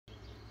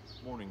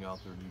Morning out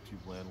there in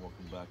YouTube land.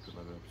 Welcome back to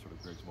another episode of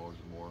Greg's Mowers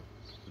and More.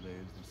 Today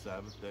is the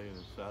Sabbath day and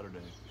it's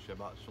Saturday.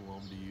 Shabbat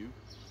Shalom to you.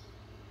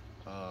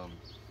 I'm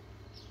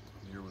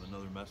here with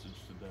another message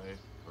today,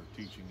 or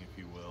teaching, if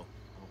you will.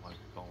 I don't like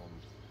to call them.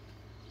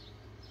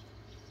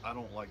 I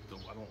don't like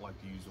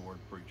to use the word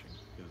preaching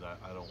because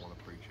I don't want to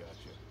preach at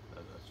you.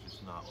 That's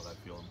just not what I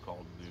feel I'm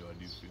called to do. I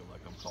do feel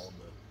like I'm called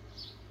to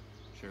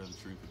share the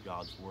truth of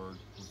God's word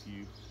with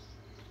you.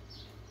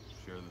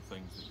 Share the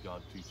things that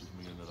God teaches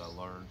me and that I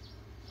learn.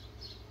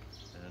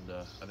 And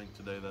I think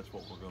today that's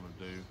what we're going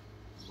to do.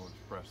 The Lord's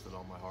pressed it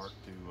on my heart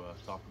to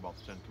talk about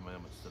the Ten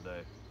Commandments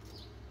today.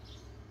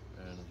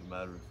 And as a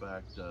matter of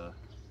fact,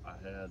 I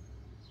had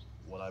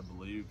what I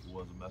believed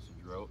was a message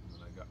wrote, and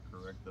then I got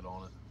corrected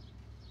on it,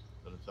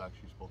 that it's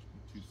actually supposed to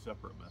be two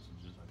separate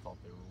messages. I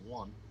thought they were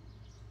one.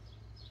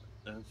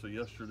 And so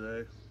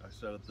yesterday, I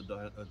sat at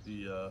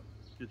the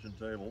kitchen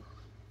table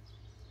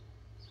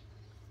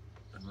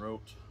and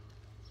wrote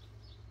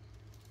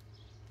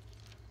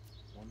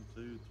 1,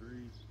 2, 3,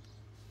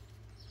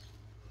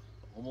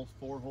 almost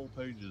 4 whole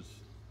pages.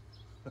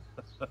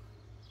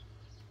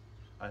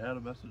 I had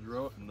a message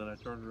wrote, and then I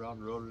turned around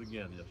and wrote it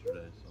again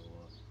yesterday. So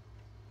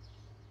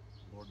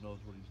Lord knows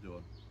what He's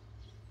doing.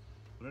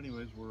 But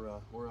anyways, we're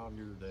out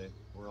here today.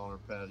 We're on our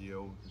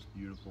patio, this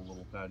beautiful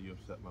little patio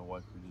set my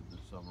wife redid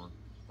this summer.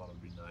 Thought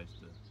it'd be nice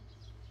to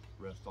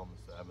rest on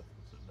the Sabbath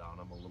and sit down.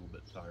 I'm a little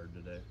bit tired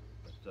today,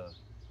 but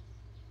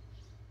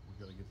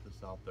we're gonna get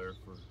this out there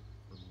for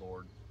the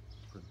Lord,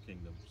 for the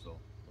kingdom. So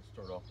let's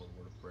start off with a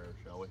word of prayer,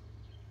 shall we?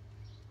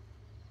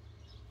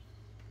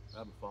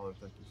 Abba Father,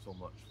 thank you so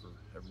much for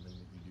everything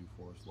that you do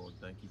for us, Lord.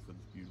 Thank you for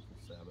this beautiful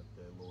Sabbath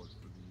day, Lord,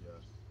 for the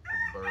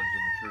birds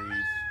and the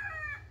trees,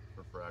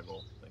 for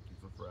Fraggle. Thank you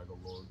for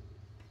Fraggle, Lord.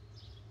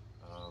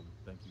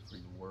 Thank you for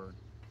your word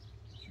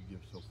that you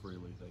give so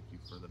freely. Thank you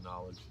for the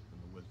knowledge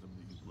and the wisdom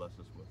that you bless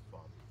us with,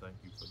 Father.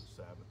 Thank you for the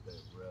Sabbath day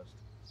of rest,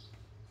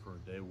 for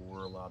a day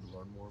where we're allowed to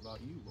learn more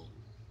about you, Lord.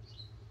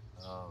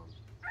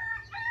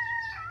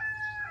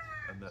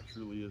 And that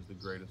truly is the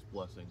greatest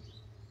blessing,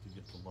 to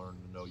get to learn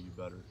to know you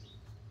better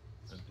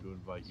and to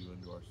invite you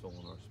into our soul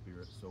and our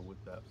spirit. So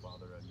with that,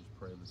 Father, I just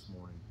pray this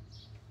morning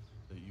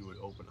that you would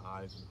open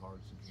eyes and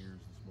hearts and ears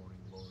this morning,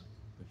 Lord,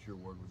 that your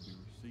word would be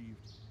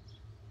received.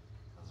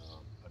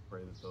 I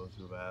pray that those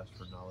who have asked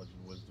for knowledge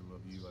and wisdom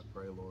of you, I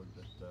pray, Lord,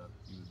 that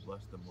you would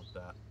bless them with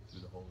that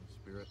through the Holy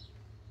Spirit.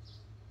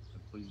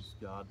 And please,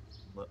 God,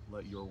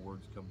 let your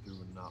words come through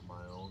and not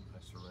my own.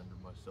 I surrender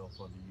myself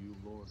unto you,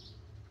 Lord,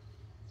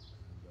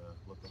 and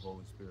let the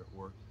Holy Spirit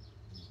work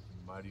in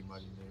the mighty,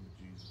 mighty name of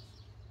Jesus.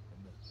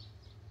 Amen.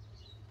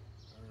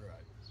 All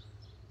right.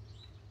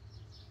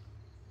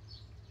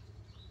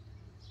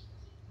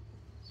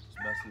 This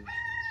message,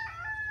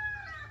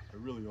 I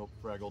really hope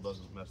Fraggle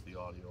doesn't mess the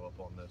audio up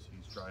on this.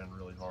 He's trying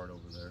really hard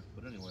over there.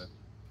 But anyway,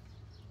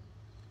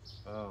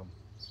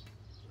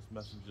 this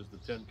message is the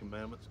Ten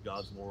Commandments,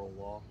 God's moral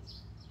law.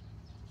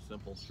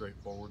 Simple,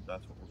 straightforward.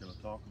 That's what we're going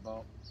to talk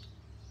about.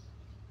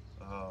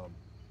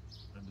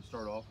 And to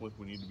start off with,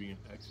 we need to be in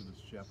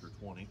Exodus chapter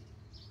 20.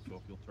 So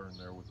if you'll turn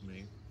there with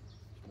me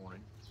this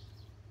morning.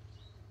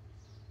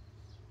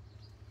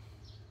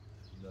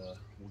 And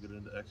we'll get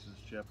into Exodus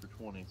chapter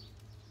 20.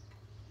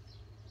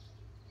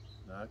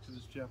 Now,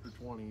 Exodus chapter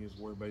 20 is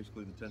where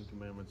basically the Ten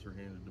Commandments are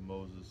handed to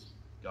Moses.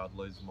 God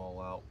lays them all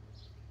out.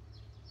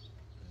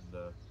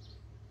 And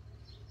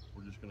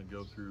we're just going to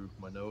go through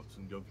my notes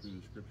and go through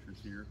the scriptures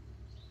here.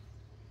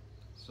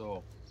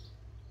 So,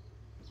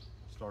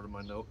 start of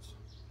my notes.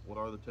 What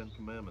are the Ten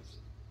Commandments?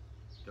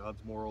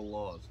 God's moral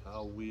laws,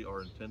 how we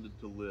are intended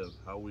to live,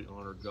 how we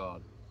honor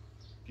God.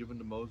 Given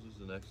to Moses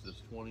in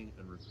Exodus 20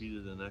 and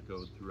repeated and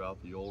echoed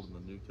throughout the Old and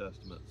the New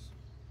Testaments.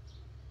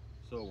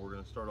 So we're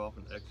going to start off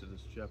in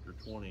Exodus chapter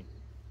 20.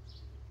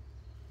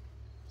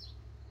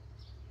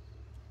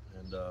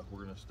 And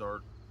we're going to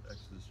start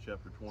Exodus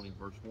chapter 20,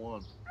 verse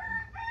 1.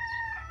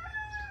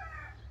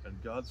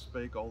 And God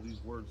spake all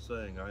these words,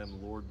 saying, I am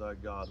the Lord thy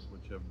God,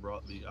 which have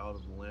brought thee out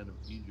of the land of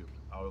Egypt,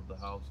 out of the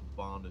house of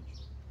bondage.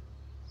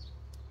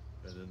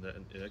 And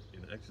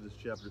in Exodus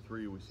chapter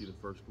 3, we see the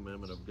first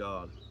commandment of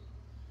God.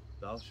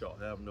 Thou shalt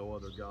have no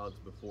other gods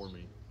before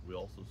me. We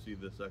also see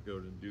this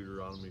echoed in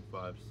Deuteronomy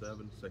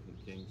 5:7, 2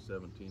 Kings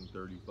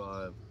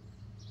 17:35.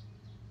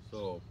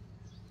 So,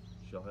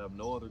 shall have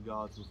no other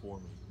gods before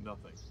me.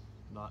 Nothing.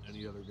 Not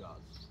any other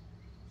gods.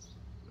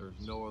 There is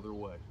no other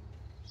way.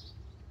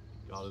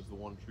 God is the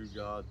one true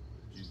God.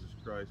 Jesus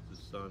Christ,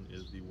 his Son,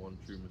 is the one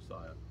true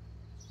Messiah.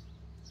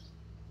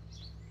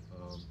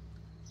 So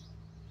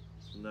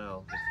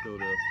now, let's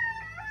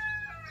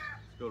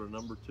go to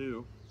number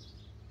 2,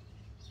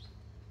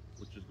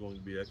 which is going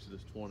to be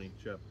Exodus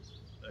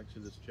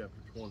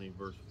chapter 20,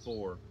 verse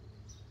 4.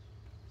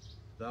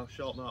 Thou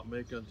shalt not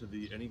make unto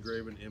thee any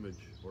graven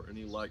image, or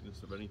any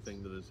likeness of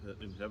anything that is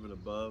in heaven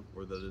above,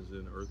 or that is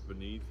in earth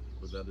beneath,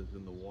 or that is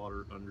in the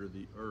water under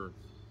the earth.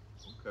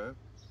 Okay.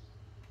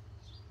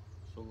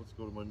 So let's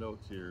go to my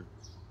notes here,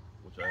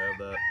 which I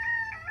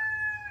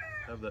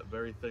have that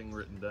very thing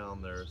written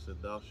down there. It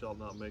said, "Thou shalt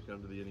not make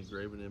unto thee any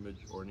graven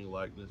image or any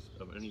likeness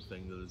of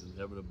anything that is in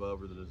heaven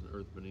above, or that is in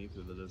earth beneath,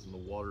 or that is in the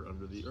water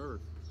under the earth."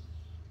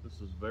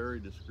 This is very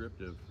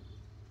descriptive,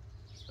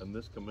 and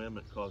this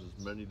commandment causes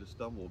many to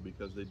stumble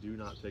because they do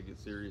not take it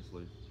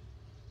seriously.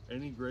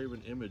 Any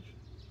graven image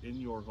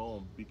in your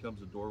home becomes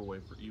a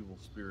doorway for evil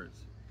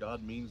spirits.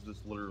 God means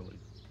this literally.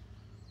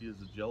 He is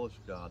a jealous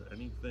God.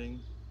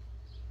 Anything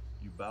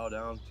you bow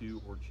down to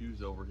or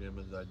choose over him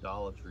is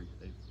idolatry.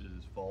 It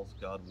is false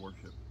God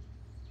worship.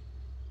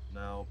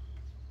 Now,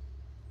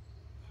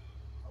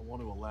 I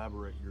want to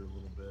elaborate here a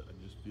little bit. I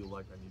just feel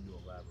like I need to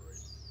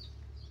elaborate.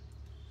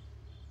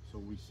 So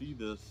we see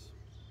this,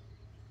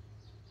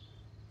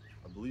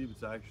 I believe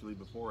it's actually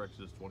before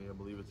Exodus 20, I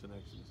believe it's in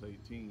Exodus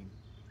 18,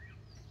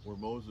 where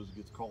Moses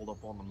gets called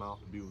up on the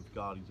mountain to be with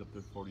God. He's up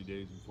there 40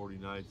 days and 40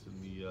 nights, and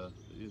the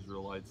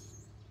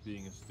Israelites,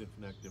 being a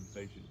stiff-necked,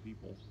 impatient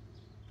people,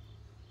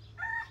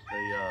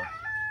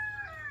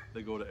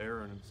 they go to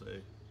Aaron and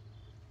say,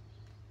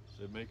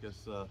 make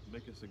us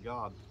a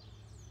god.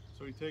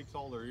 So he takes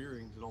all their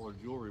earrings and all their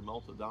jewelry,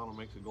 melts it down, and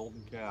makes a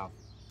golden calf.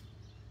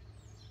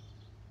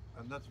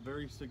 And that's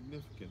very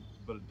significant,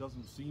 but it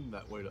doesn't seem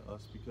that way to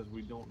us because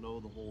we don't know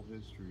the whole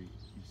history.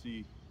 You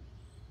see,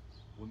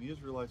 when the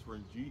Israelites were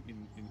in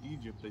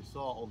Egypt, they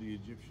saw all the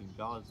Egyptian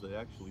gods. They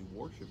actually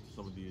worshipped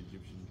some of the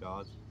Egyptian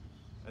gods,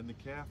 and the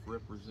calf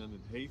represented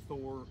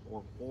Hathor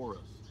or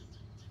Horus,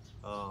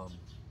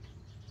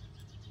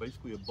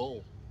 basically a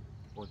bull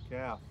or a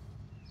calf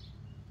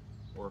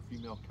or a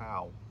female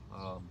cow.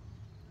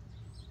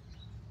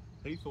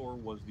 Hathor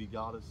was the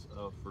goddess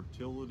of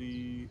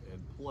fertility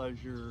and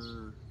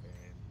pleasure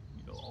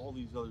and all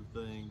these other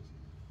things.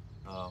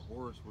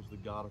 Horus was the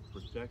god of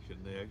protection.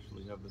 They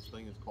actually have this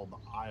thing that's called the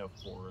Eye of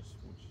Horus,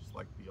 which is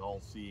like the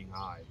all-seeing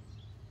eye.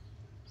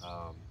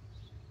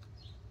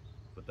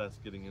 But that's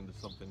getting into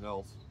something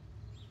else.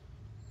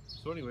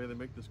 So anyway, they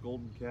make this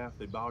golden calf,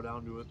 they bow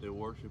down to it, they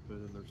worship it,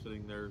 and they're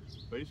sitting there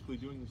basically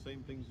doing the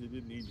same things they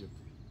did in Egypt.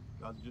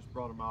 God just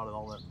brought them out of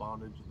all that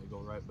bondage, and they go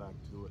right back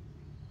to it.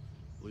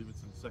 I believe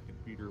it's in 2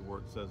 Peter where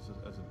it says,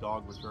 as a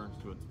dog returns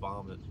to its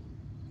vomit.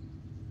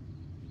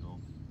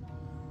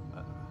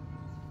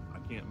 I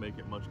can't make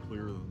it much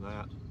clearer than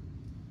that.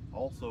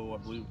 Also, I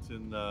believe it's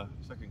in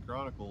 2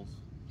 Chronicles.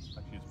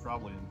 Actually, it's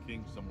probably in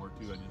Kings somewhere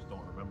too, I just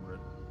don't remember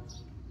it.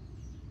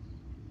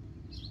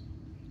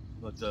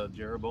 But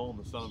Jeroboam,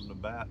 the son of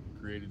Nebat,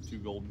 created 2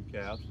 golden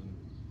calves and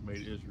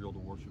made Israel to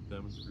worship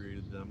them and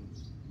created them,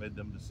 made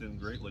them to sin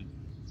greatly.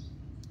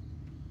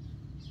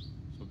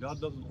 So God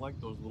doesn't like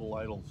those little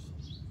idols,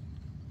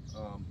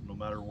 no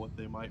matter what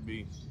they might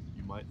be.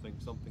 You might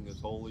think something is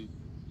holy.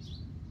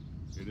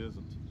 It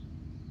isn't.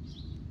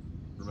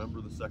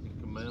 Remember the 2nd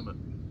commandment.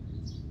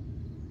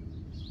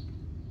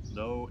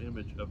 No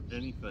image of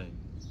anything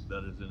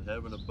that is in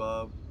heaven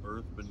above,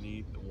 earth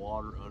beneath, and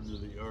water under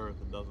the earth.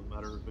 It doesn't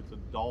matter if it's a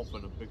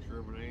dolphin, a picture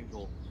of an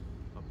angel,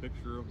 a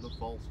picture of the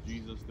false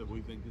Jesus that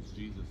we think is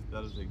Jesus.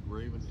 That is a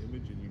graven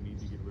image, and you need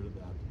to get rid of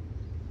that.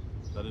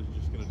 That is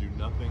just going to do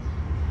nothing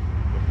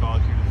but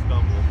cause you to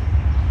stumble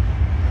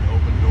and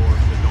open doors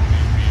that don't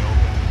need to be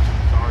opened.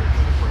 Sorry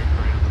for the freight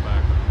train in the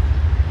background.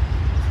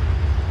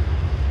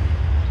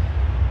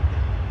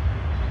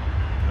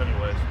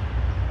 Anyways,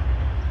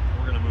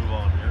 we're going to move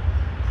on here.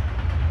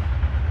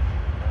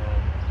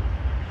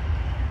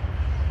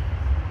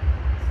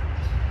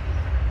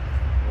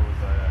 Where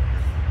was I at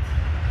here?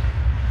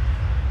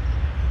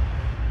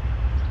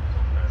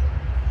 Okay.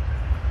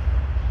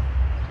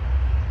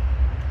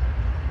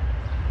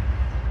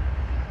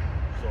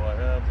 So I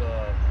have,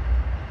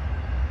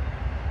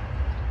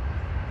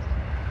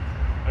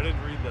 I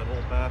didn't read that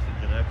whole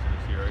passage in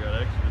Exodus here. I got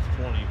Exodus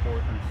 20,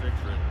 4 through 6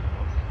 written down.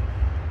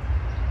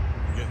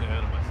 I'm getting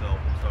ahead of myself,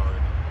 I'm sorry.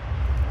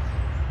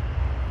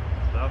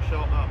 Thou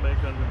shalt not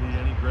make unto thee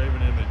any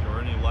graven image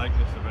or any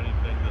likeness of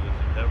anything that is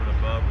in heaven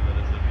above, or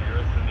that is in the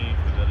earth beneath,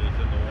 or that is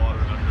in the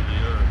water under the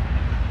earth.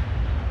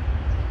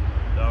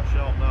 Thou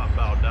shalt not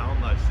bow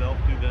down thyself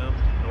to them,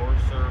 nor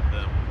serve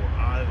them, for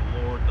I,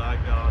 the Lord thy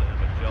God,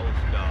 am a jealous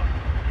God,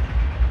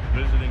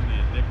 visiting the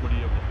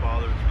iniquity of the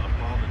fathers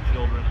upon the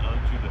children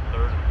unto the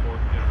 3rd and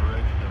 4th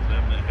generation of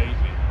them that hate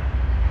me,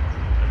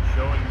 and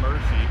showing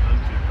mercy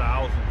unto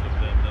thousands of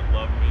them that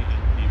love me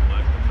and keep my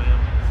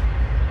commandments.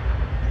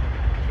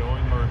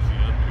 Showing mercy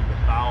unto the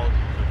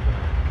thousands of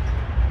them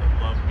that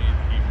love me and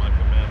keep my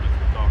commandments.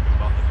 We're talking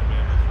about the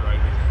commandments right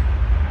here.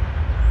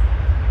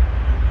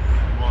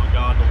 You want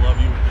God to love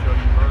you and show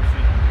you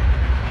mercy?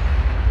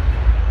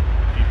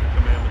 Keep the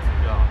commandments of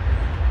God.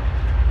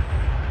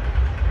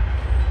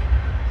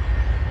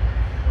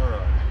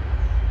 Alright.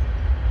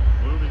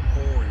 Moving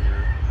forward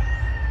here.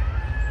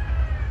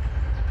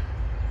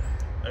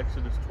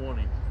 Exodus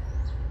 20,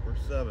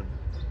 verse 7.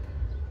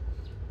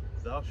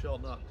 Thou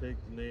shalt not take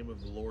the name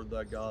of the Lord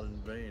thy God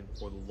in vain,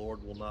 for the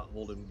Lord will not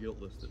hold him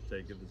guiltless that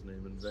taketh his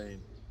name in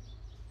vain.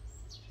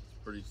 It's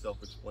pretty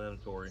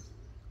self-explanatory.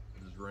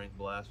 It is rank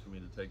blasphemy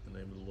to take the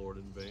name of the Lord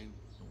in vain.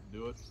 Don't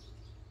do it.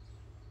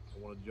 I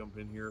want to jump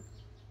in here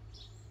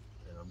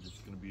And I'm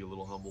just going to be a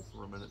little humble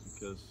for a minute,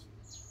 because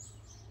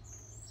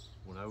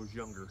when I was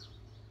younger,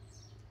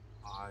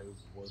 I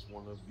was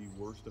one of the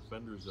worst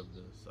offenders of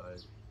this.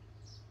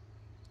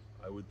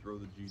 I would throw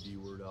the GD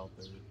word out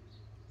there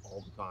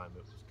all the time.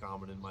 It was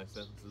common in my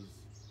sentences,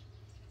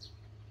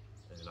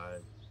 and I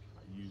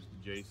used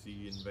the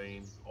JC in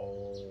vain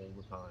all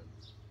the time.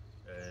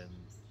 And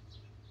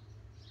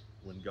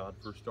when God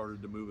first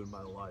started to move in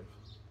my life,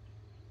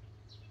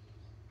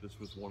 this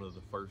was one of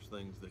the first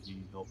things that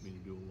He helped me to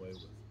do away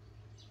with.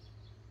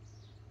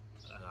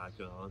 And I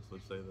can honestly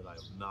say that I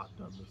have not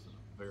done this in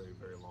a very,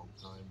 very long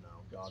time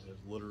now. God has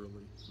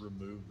literally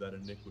removed that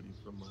iniquity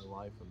from my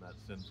life and that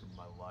sin from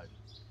my life.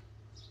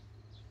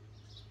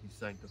 He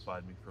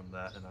sanctified me from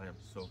that, and I am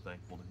so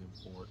thankful to Him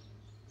for it.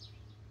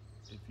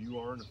 If you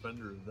are an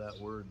offender of that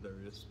word,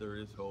 there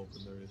is hope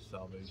and there is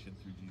salvation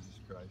through Jesus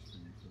Christ for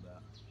you for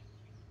that.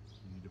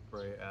 You need to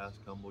pray, ask,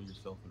 humble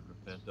yourself, and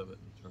repent of it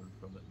and turn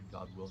from it, and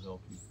God will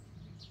help you.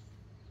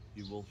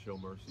 He will show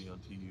mercy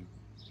unto you,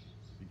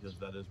 because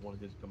that is one of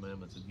His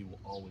commandments, and He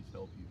will always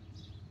help you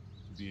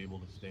to be able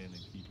to stand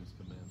and keep His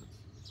commandments.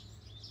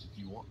 If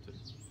you want to,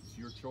 it's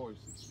your choice.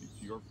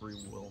 It's your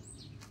free will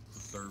to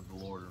serve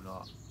the Lord or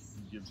not.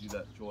 He gives you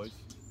that choice.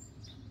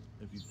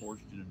 If He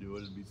forced you to do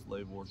it, it'd be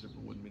slave worship. It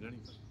wouldn't mean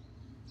anything.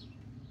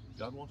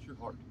 God wants your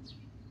heart.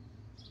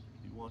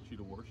 He wants you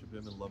to worship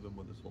Him and love Him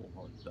with His whole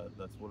heart.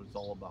 That's what it's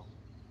all about.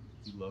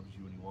 He loves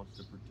you, and He wants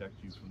to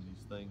protect you from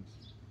these things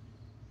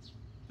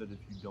that if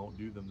you don't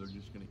do them, they're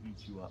just going to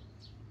eat you up.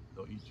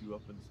 They'll eat you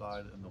up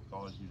inside, and they'll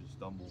cause you to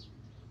stumble.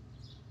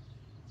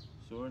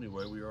 So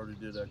anyway, we already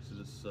did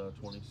Exodus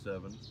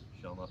 27.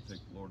 Shall not take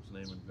the Lord's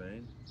name in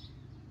vain.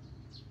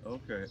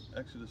 Okay,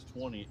 Exodus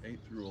 20, 8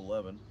 through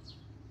 11.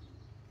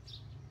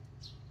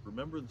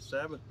 Remember the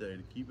Sabbath day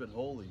to keep it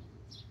holy.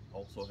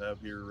 Also have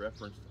here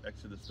referenced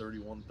Exodus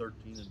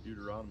 31:13 and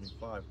Deuteronomy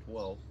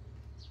 5:12.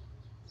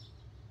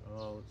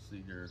 Let's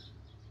see here.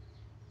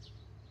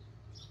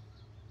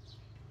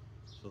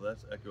 So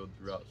that's echoed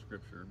throughout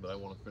Scripture, but I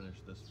want to finish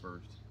this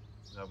first.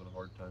 I'm having a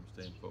hard time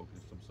staying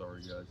focused. I'm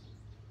sorry, guys.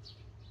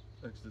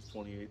 Exodus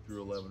 28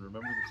 through 11.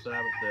 Remember the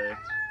Sabbath day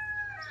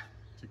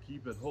to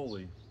keep it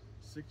holy.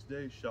 6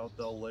 days shalt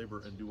thou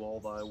labor and do all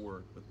thy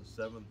work, but the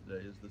seventh day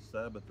is the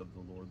Sabbath of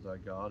the Lord thy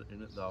God.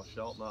 In it thou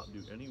shalt not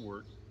do any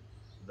work,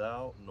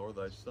 thou, nor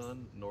thy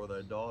son, nor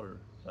thy daughter,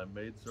 thy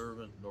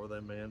maidservant, nor thy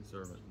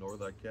manservant, nor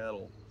thy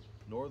cattle,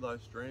 nor thy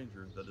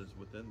stranger that is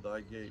within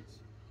thy gates.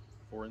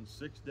 For in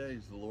 6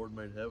 days the Lord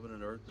made heaven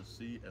and earth, the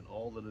sea, and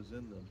all that is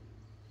in them,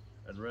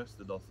 and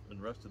rested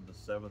the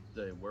seventh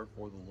day.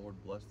 Wherefore the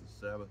Lord blessed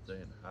the Sabbath day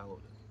and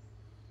hallowed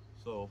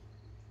it. So,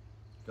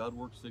 God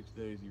worked 6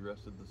 days, He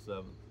rested the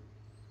seventh,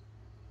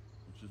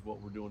 which is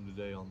what we're doing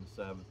today on the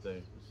Sabbath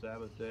day. The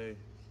Sabbath day,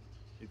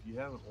 if you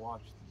haven't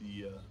watched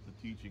the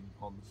teaching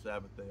on the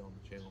Sabbath day on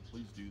the channel,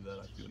 please do that.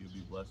 I feel you'll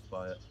be blessed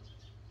by it.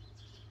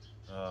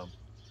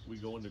 We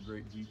go into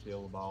great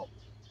detail about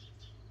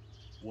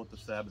what the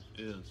Sabbath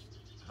is,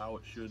 how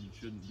it should and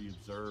shouldn't be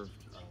observed,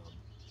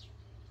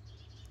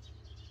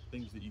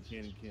 things that you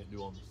can and can't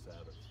do on the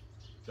Sabbath.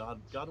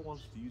 God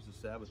wants to use the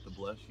Sabbath to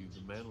bless you.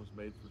 The man was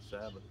made for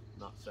Sabbath,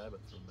 not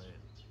Sabbath for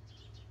man.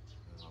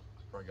 I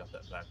probably got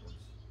that backwards.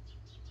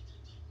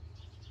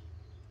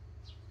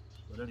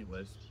 But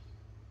anyways,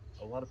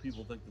 a lot of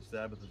people think the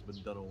Sabbath has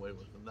been done away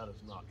with, and that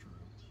is not true.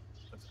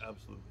 That's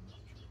absolutely not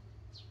true.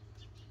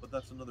 But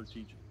that's another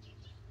teaching.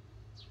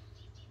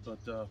 But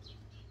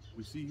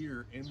we see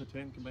here in the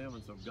Ten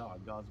Commandments of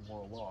God, God's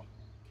moral law,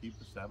 keep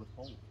the Sabbath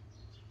holy.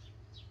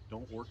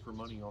 Don't work for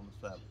money on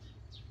the Sabbath.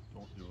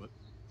 Don't do it.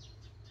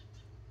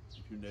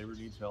 If your neighbor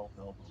needs help,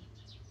 help them.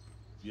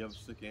 If you have a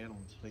sick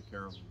animal, take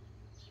care of them.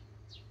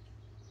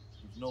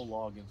 There's no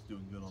law against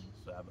doing good on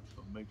the Sabbath,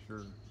 but make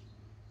sure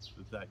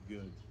that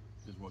good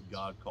is what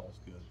God calls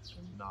good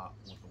and not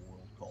what the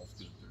world calls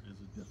good. There is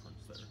a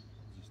difference there.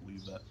 I'll just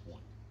leave that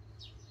point.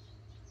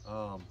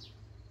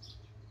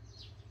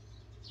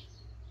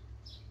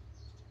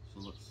 So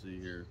let's see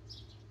here.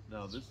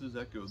 Now this is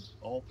echoed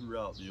all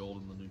throughout the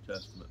Old and the New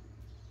Testament.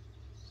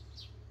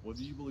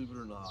 Whether you believe it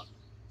or not,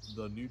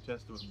 the New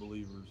Testament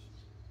believers,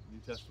 New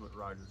Testament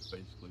writers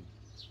basically,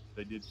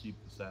 they did keep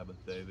the Sabbath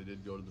day. They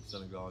did go to the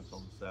synagogues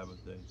on the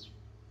Sabbath day.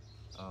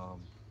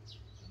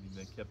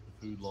 They kept the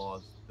food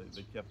laws.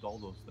 They kept all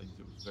those things.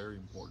 It was very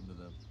important to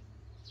them.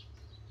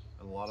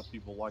 And a lot of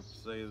people like to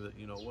say that,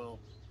 well,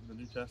 in the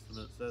New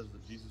Testament it says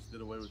that Jesus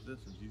did away with this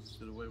and Jesus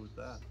did away with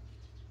that.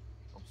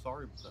 I'm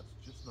sorry, but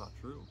that's just not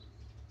true.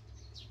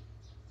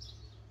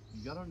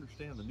 You got to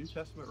understand, the New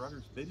Testament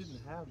writers, they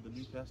didn't have the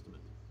New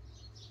Testament.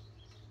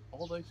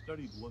 All they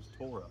studied was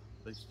Torah.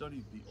 They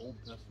studied the Old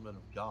Testament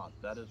of God.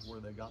 That is where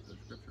they got their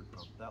scripture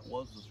from. That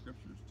was the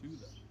scriptures to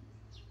them.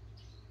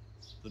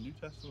 The New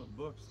Testament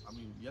books,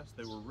 yes,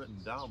 they were written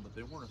down, but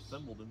they weren't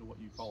assembled into what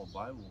you call a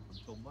Bible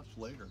until much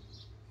later.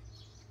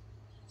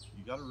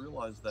 You got to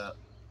realize that.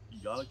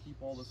 You got to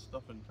keep all this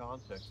stuff in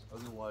context,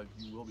 otherwise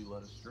you will be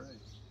led astray.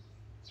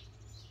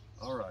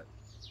 All right.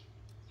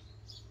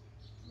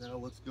 Now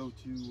let's go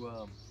to,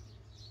 I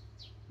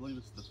believe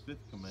it's the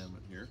 5th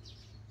commandment here.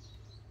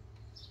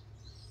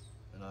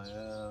 And I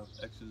have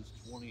Exodus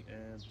 20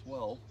 and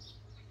 12.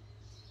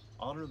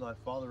 Honor thy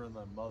father and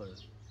thy mother,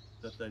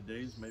 that thy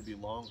days may be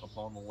long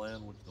upon the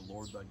land which the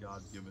Lord thy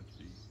God giveth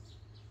thee.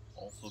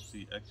 Also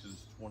see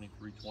Exodus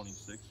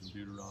 23:26 and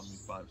Deuteronomy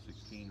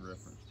 5:16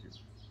 referenced here.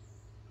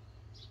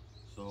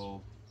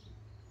 So,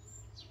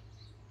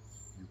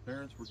 your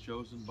parents were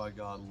chosen by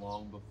God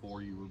long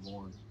before you were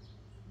born.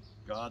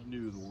 God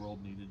knew the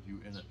world needed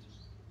you in it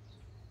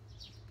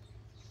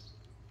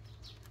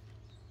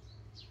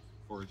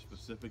for a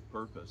specific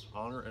purpose.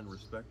 Honor and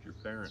respect your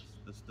parents.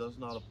 This does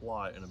not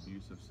apply in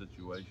abusive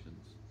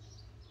situations.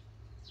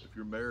 If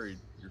you're married,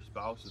 your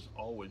spouse is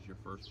always your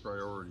first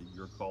priority.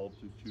 You're called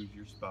to choose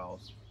your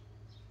spouse,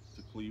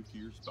 to cleave to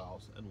your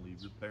spouse, and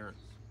leave your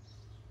parents.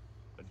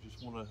 I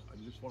just want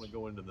to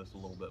go into this a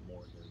little bit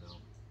more here now,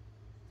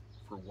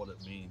 for what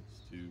it means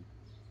to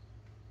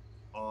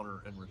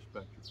honor and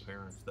respect your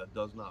parents. That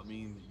does not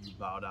mean that you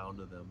bow down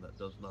to them. That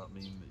does not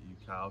mean that you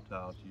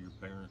kowtow to your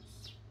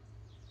parents.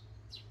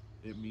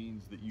 It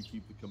means that you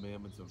keep the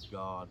commandments of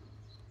God.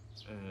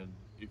 And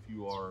if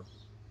you are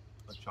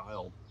a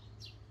child,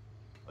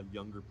 a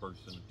younger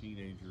person, a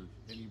teenager,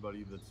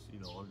 anybody that's,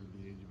 under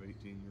the age of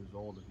 18 years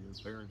old, if your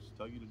parents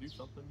tell you to do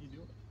something, you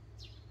do it.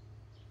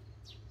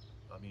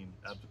 I mean,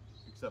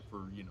 except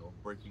for,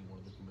 breaking one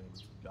of the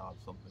commandments of God,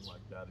 something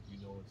like that. If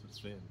you know it's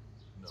a sin,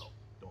 no,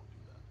 don't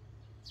do that.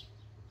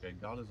 Okay,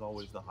 God is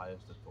always the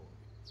highest authority.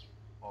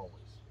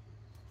 Always.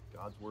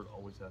 God's word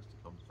always has to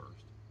come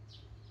first.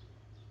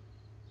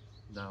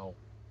 Now,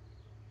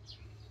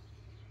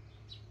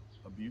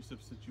 abusive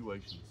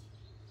situations.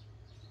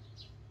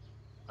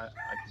 I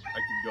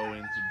could go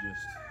into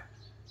just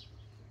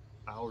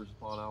hours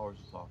upon hours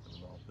of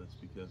talking about this,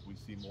 because we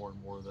see more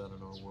and more of that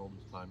in our world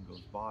as time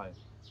goes by.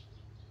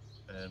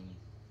 And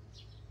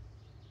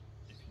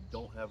if you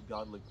don't have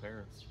godly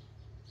parents,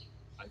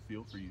 I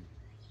feel for you.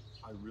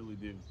 I really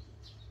do.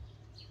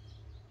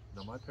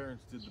 Now, my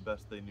parents did the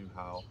best they knew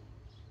how.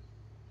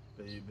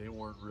 They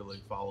weren't really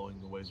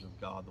following the ways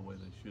of God the way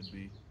they should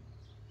be.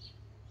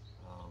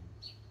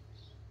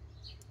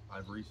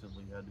 I've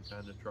recently had to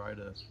kind of try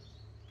to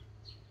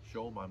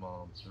show my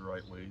mom the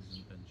right ways,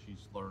 and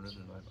she's learning,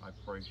 and I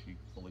pray she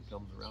fully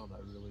comes around. I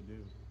really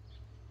do.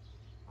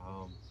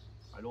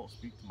 I don't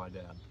speak to my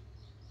dad.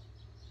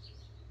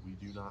 We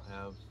do not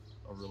have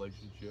a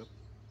relationship,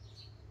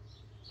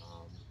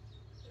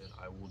 and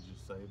I will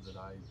just say that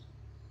I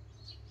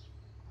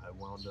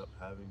wound up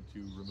having to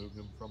remove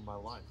him from my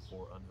life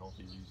for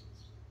unhealthy reasons.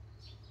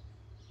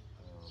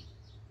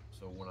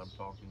 So when I'm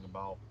talking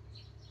about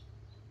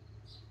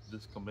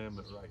this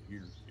commandment right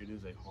here, it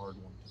is a hard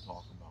one to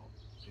talk about.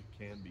 It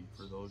can be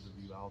for those of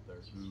you out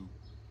there who,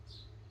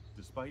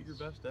 despite your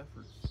best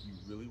efforts, you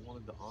really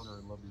wanted to honor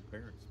and love your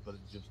parents, but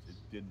it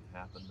didn't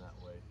happen that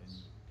way, and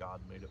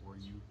God made it where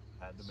you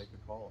had to make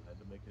a call, had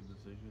to make a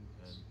decision,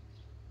 and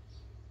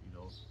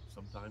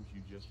sometimes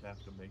you just have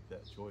to make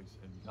that choice,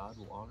 and God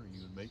will honor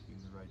you in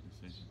making the right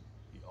decision.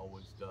 He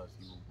always does.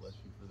 He will bless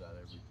you for that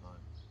every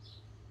time.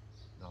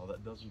 Now,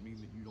 that doesn't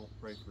mean that you don't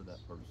pray for that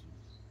person.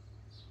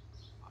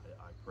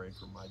 I pray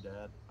for my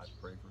dad. I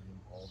pray for him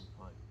all the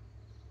time.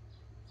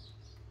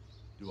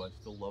 Do I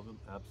still love him?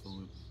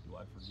 Absolutely. Do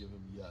I forgive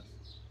him? Yes.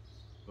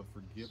 But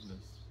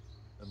forgiveness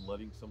and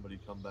letting somebody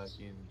come back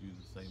in and do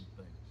the same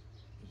thing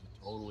is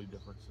a totally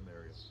different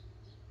scenario.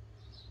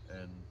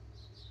 And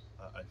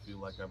I feel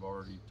like I've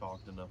already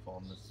talked enough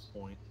on this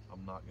point.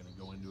 I'm not going to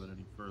go into it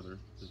any further,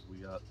 because we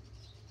got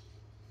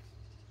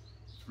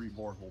 3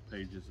 more whole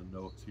pages of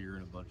notes here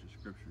and a bunch of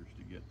scriptures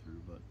to get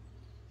through, but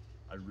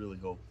I really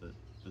hope that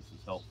this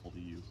is helpful to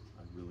you.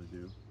 I really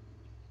do.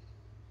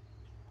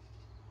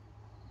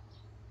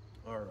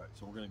 Alright,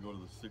 so we're going to go to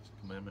the 6th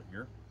commandment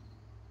here.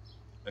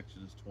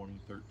 Exodus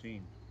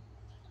 20:13.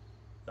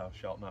 Thou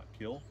shalt not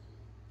kill.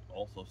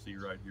 Also see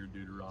right here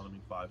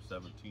Deuteronomy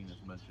 5:17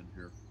 is mentioned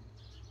here.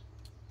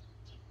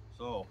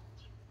 So,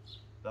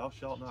 thou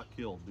shalt not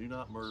kill. Do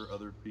not murder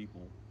other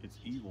people. It's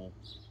evil.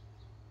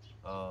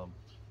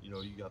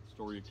 You got the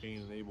story of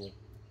Cain and Abel.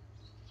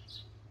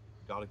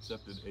 God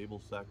accepted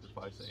Abel's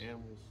sacrifice of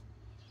animals.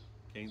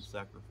 Cain's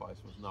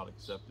sacrifice was not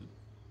accepted.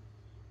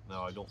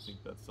 Now, I don't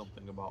think that's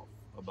something about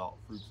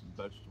fruits and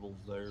vegetables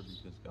there,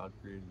 because God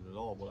created it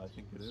all. What I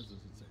think it is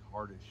it's a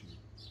heart issue.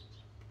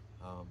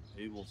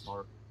 Abel's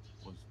heart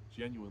was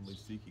genuinely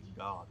seeking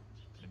God,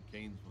 and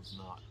Cain's was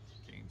not.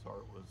 Cain's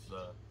heart was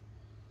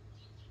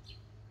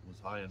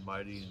high and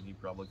mighty, and he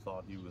probably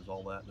thought he was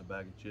all that in a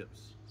bag of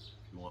chips,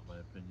 if you want my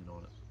opinion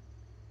on it.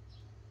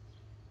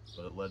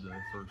 But it led to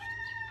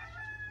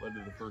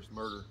the first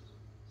murder,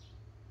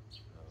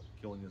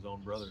 killing his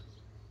own brother,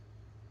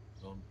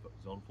 his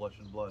own flesh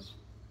and blood.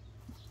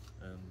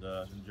 And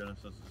in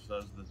Genesis it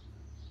says that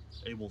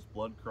Abel's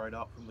blood cried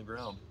out from the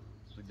ground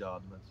to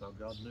God, and that's how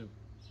God knew.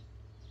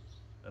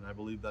 And I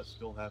believe that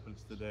still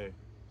happens today.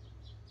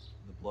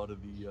 The blood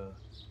of the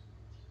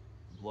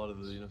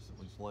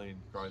innocently slain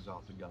cries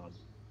out to God.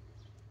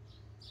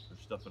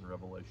 There's stuff in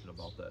Revelation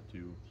about that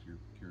too, if you're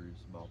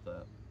curious about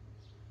that.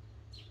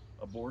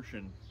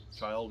 Abortion,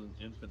 child and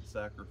infant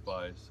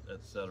sacrifice,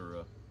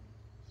 etc.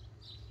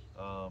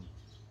 Um,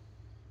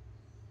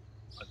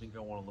 I think I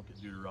want to look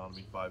at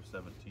Deuteronomy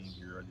 5:17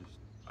 here.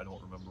 I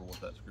don't remember what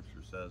that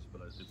scripture says,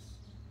 but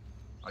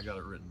I got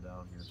it written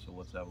down here. So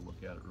let's have a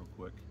look at it real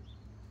quick.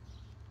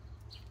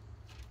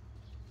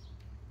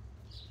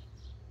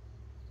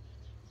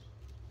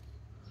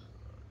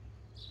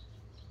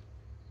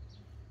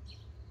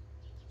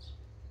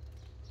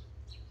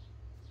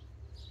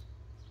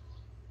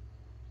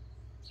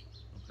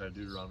 Okay,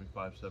 Deuteronomy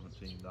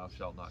 5:17. Thou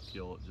shalt not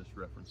kill. It just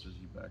references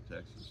you back to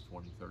Exodus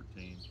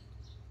 20:13.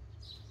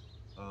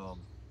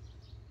 Um,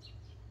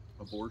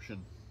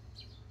 Abortion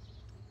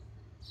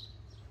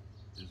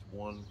is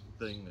one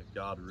thing that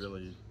God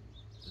really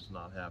is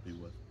not happy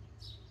with.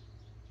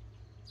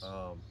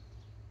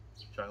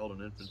 Child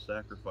and infant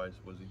sacrifice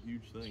was a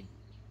huge thing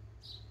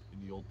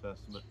in the Old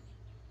Testament,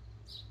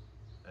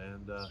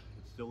 and it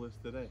still is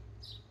today.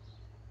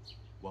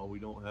 While we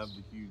don't have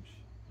the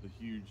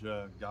huge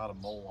god of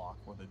Moloch,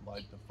 where they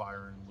light the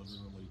fire and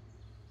literally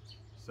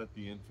set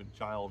the infant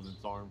child in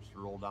its arms to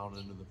roll down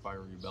into the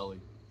fiery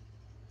belly,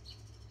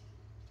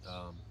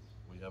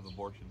 we have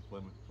abortion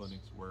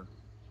clinics where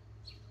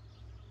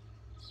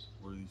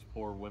these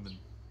poor women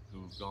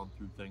who have gone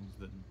through things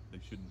that they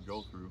shouldn't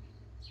go through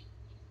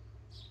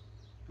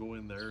go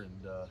in there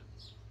and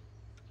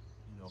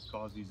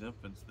cause these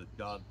infants that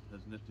God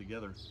has knit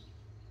together,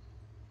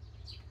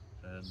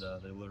 and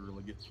they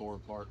literally get tore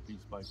apart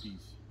piece by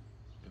piece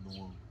in the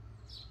womb.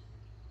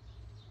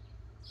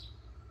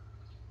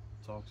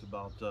 It talks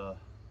about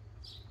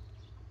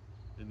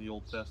in the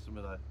Old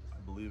Testament, I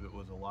believe it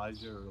was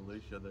Elijah or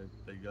Elisha.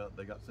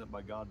 They got sent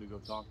by God to go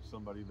talk to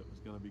somebody that was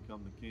going to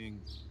become the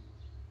king,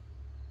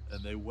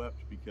 and they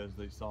wept because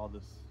they saw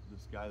this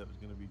guy that was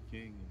going to be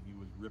king, and he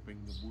was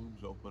ripping the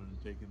wombs open and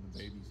taking the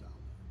babies out.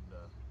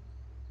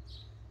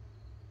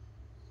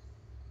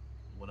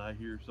 And when I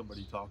hear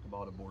somebody talk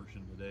about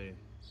abortion today,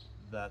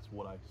 that's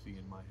what I see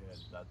in my head.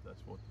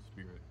 That's what the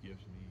Spirit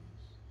gives me.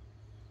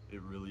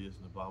 It really is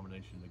an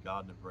abomination to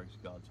God, and it breaks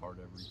God's heart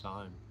every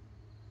time.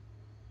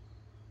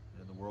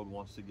 And the world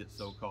wants to get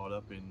so caught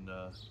up in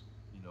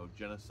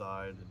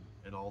genocide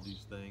and all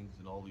these things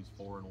and all these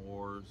foreign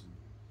wars and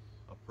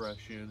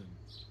oppression, and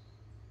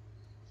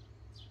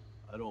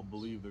I don't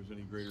believe there's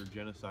any greater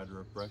genocide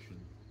or oppression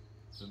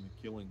than the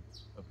killing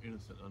of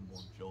innocent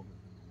unborn children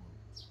in the womb.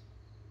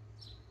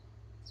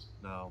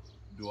 Now,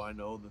 do I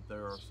know that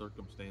there are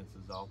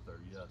circumstances out there?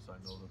 Yes, I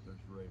know that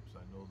there's rapes.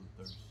 I know that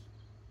there's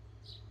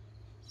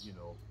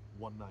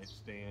one night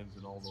stands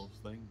and all those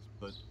things,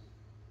 but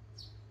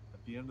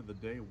at the end of the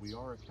day, we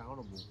are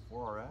accountable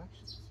for our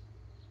actions.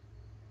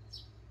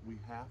 We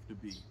have to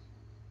be.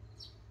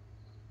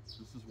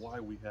 This is why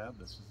we have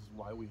this. This is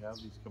why we have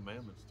these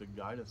commandments, to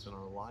guide us in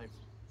our life,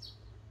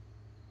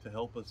 to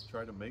help us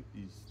try to make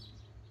these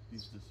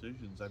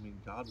decisions. I mean,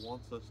 God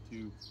wants us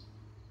to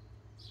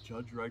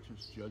judge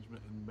righteous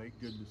judgment and make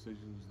good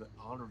decisions that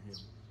honor Him.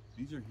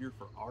 These are here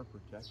for our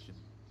protection.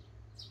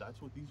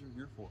 That's what these are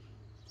here for.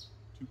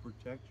 To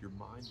protect your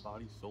mind,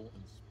 body, soul,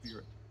 and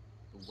spirit,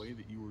 the way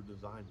that you were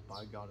designed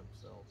by God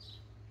Himself.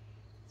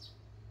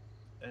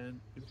 And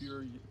if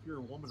you're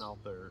a woman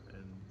out there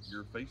and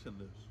you're facing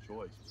this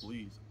choice,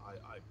 please,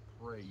 I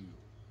pray you,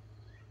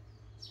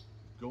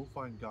 go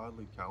find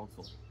godly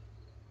counseling.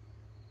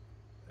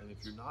 And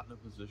if you're not in a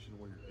position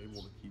where you're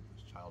able to keep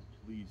this child,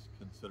 please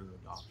consider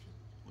adoption.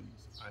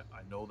 Please.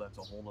 I know that's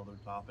a whole other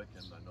topic,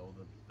 and I know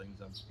that the things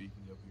I'm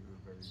speaking of here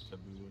are very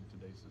taboo in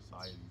today's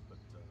society, but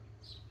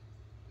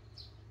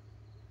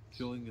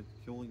killing a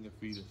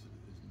fetus is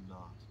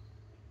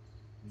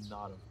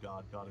not of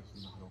God. God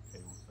is not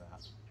okay with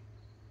that.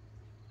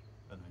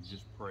 And I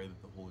just pray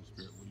that the Holy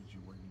Spirit leads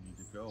you where you need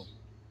to go.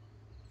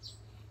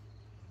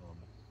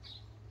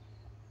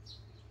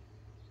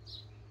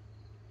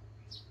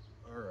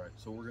 Alright,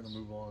 so we're going to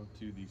move on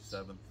to the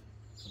 7th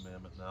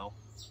commandment now.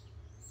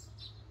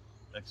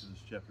 Exodus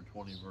chapter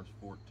 20, verse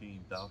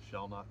 14. Thou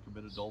shalt not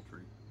commit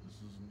adultery. This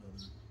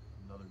is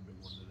another big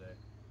one today.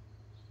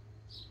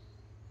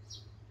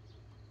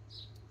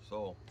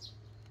 So,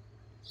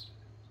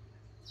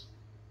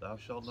 thou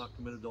shalt not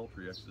commit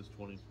adultery, Exodus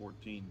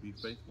 20:14. Be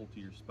faithful to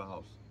your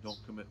spouse.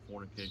 Don't commit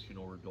fornication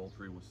or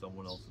adultery with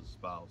someone else's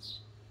spouse.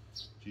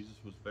 Jesus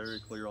was very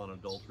clear on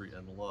adultery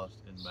and lust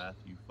in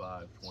Matthew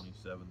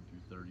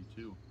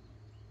 5:27-32.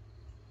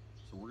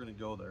 So we're going to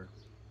go there.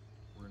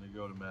 We're going to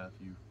go to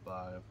Matthew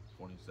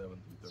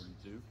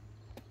 5:27-32.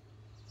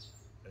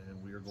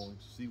 And we are going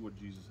to see what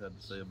Jesus had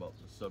to say about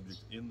this subject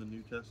in the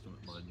New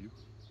Testament, mind you.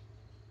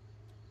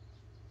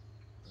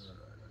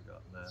 Alright, I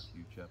got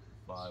Matthew chapter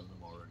 5 and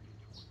I'm already in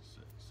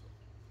 26. So.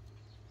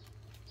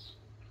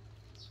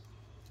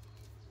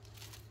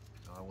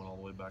 Now I went all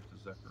the way back to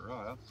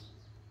Zechariah.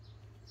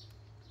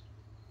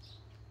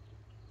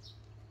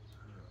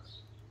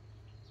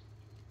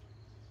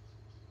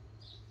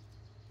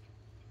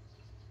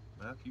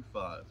 Matthew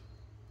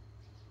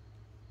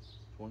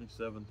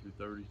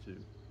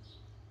 5:27-32.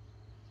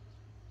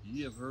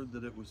 Ye have heard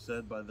that it was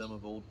said by them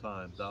of old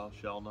time, Thou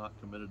shalt not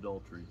commit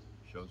adultery.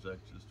 Shows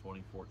Exodus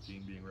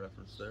 20:14 being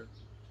referenced there.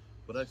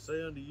 But I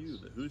say unto you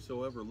that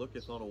whosoever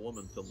looketh on a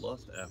woman to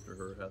lust after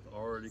her hath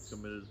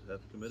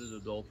committed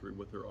adultery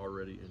with her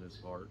already in his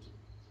heart.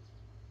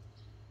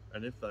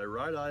 And if thy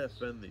right eye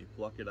offend thee,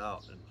 pluck it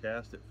out, and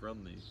cast it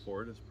from thee,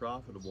 for it is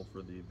profitable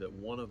for thee that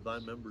one of thy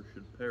members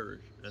should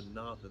perish, and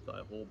not that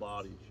thy whole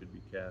body should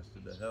be cast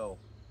into hell.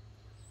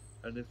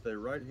 And if thy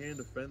right hand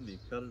offend thee,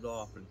 cut it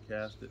off, and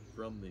cast it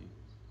from thee,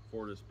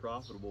 for it is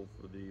profitable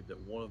for thee that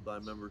one of thy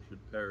members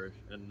should perish,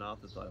 and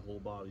not that thy whole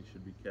body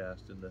should be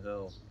cast into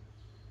hell.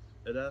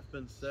 It hath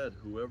been said,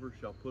 whoever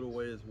shall put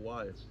away his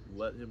wife,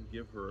 let him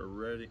give her a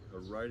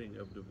writing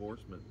of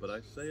divorcement. But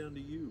I say unto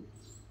you,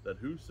 that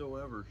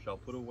whosoever shall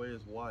put away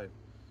his wife,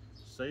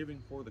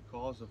 saving for the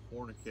cause of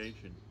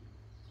fornication,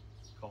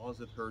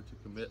 causeth her to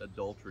commit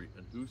adultery,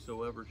 and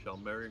whosoever shall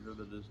marry her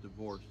that is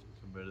divorced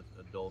committeth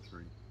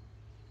adultery.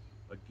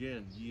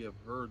 Again, ye have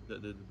heard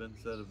that it hath been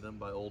said of them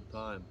by old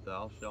time,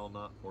 Thou shalt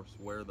not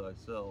forswear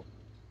thyself,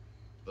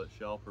 but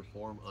shall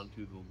perform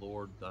unto the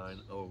Lord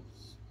thine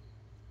oaths.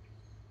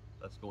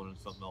 That's going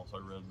into something else I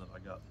read that I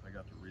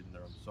got to read in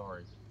there. I'm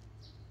sorry.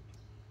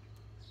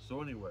 So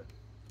anyway,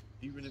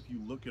 even if you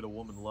look at a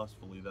woman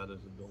lustfully, that is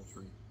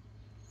adultery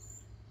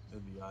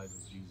in the eyes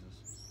of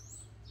Jesus.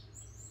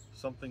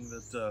 Something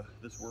that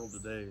this world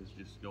today is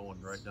just going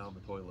right down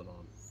the toilet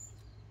on.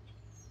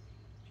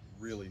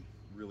 Really,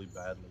 really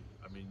badly.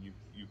 I mean,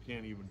 you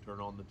can't even turn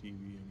on the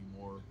TV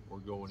anymore or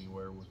go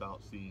anywhere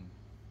without seeing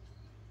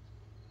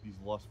these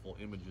lustful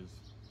images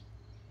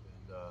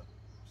and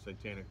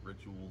satanic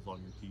rituals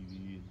on your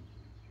TV,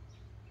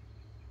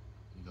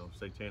 and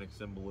satanic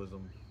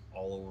symbolism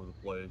all over the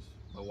place.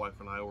 My wife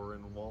and I were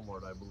in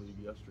Walmart, I believe,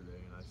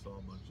 yesterday, and I saw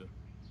a bunch of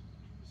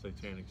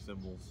satanic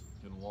symbols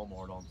in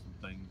Walmart on some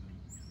things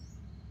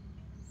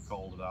and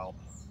called it out.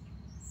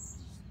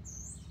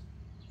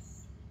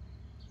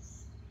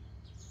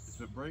 If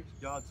it breaks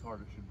God's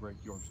heart, it should break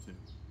yours too.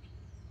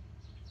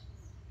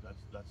 That's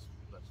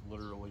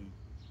literally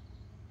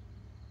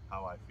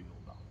how I feel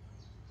about it.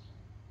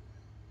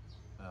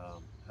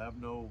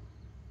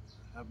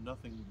 Have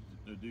nothing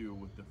to do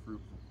with the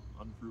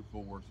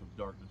unfruitful works of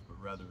darkness, but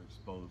rather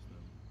expose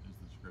them, is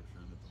the scripture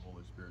that the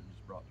Holy Spirit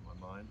just brought to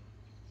my mind.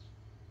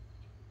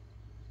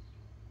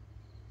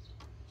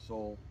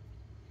 So,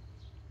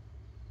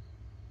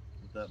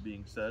 with that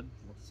being said,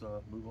 let's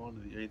move on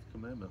to the 8th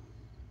commandment.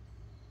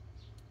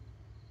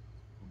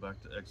 Go back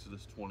to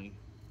Exodus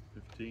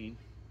 20:15.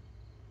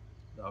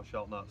 Thou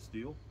shalt not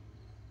steal.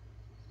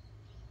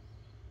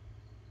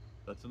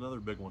 That's another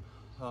big one.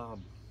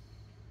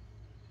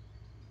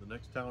 The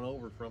next town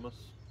over from us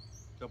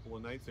a couple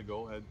of nights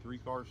ago had 3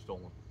 cars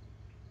stolen.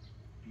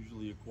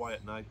 Usually a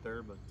quiet night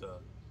there, but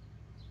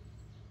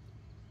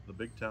the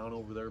big town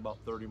over there about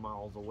 30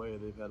 miles away,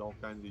 they've had all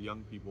kinds of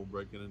young people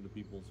breaking into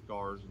people's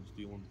cars and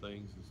stealing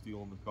things and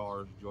stealing the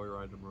cars,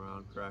 joyriding them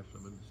around, crashing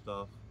them into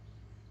stuff.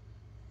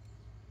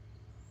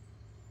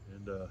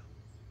 And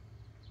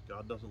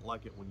God doesn't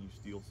like it when you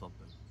steal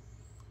something.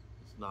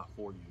 It's not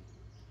for you.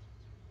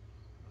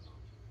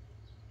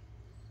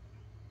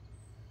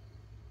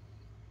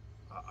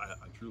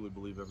 I truly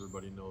believe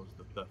everybody knows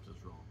that theft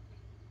is wrong.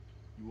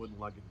 You wouldn't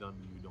like it done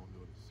to you, don't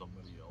do it to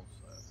somebody else.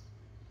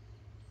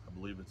 I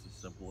believe it's as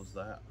simple as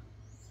that.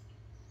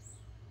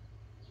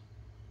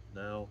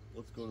 Now,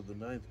 let's go to the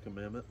 9th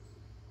commandment.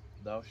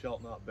 Thou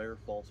shalt not bear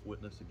false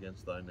witness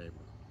against thy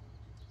neighbor.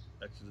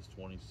 Exodus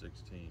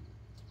 20:16.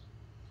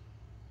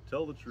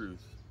 Tell the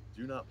truth.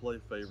 Do not play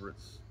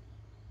favorites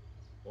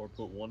or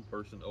put one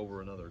person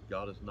over another.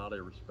 God is not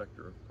a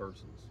respecter of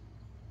persons.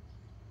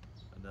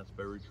 And that's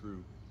very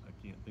true.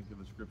 I can't think of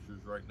the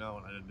scriptures right now,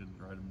 and I didn't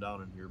write them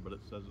down in here, but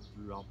it says it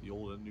throughout the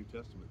Old and New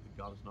Testament that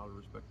God is not a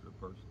respecter of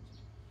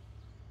persons.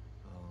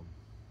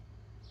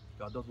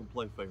 God doesn't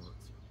play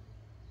favorites.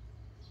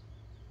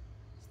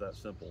 It's that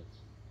simple.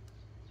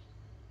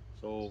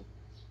 So,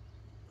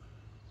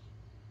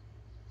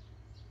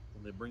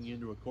 when they bring you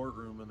into a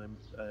courtroom and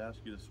they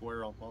ask you to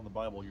swear on the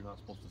Bible, you're not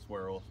supposed to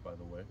swear oaths, by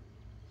the way.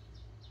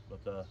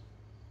 But,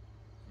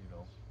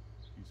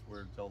 you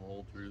swear to tell the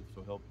whole truth,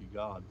 so help you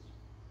God.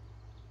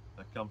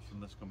 That comes from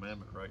this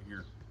commandment right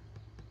here.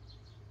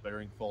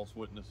 Bearing false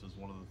witness is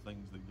one of the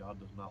things that God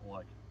does not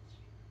like.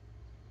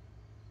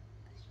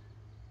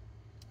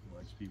 He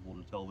likes people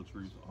to tell the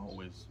truth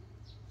always.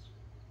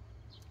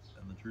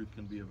 And the truth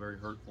can be a very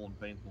hurtful and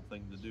painful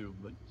thing to do,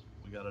 but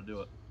we got to do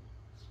it.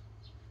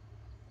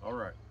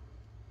 Alright,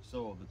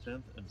 so the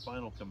 10th and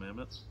final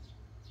commandment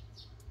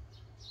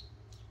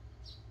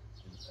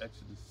is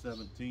Exodus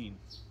 17.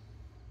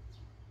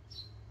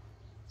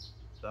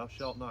 Thou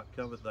shalt not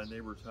covet thy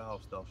neighbor's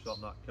house, thou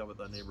shalt not covet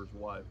thy neighbor's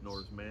wife, nor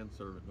his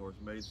manservant, nor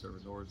his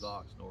maidservant, nor his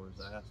ox, nor his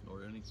ass,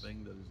 nor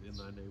anything that is in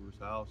thy neighbor's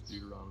house.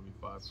 Deuteronomy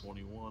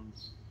 5:21,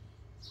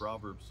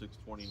 Proverbs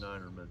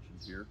 6:29 are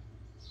mentioned here.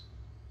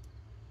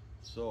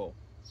 So,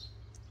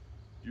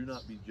 do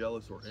not be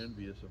jealous or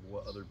envious of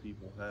what other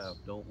people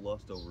have. Don't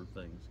lust over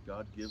things.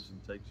 God gives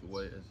and takes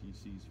away as he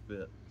sees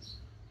fit.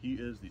 He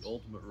is the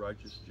ultimate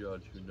righteous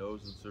judge who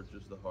knows and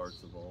searches the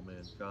hearts of all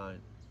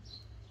mankind.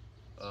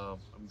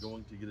 I'm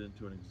going to get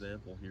into an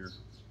example here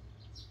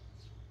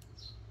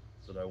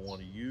that I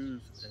want to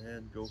use,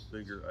 and go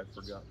figure, I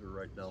forgot to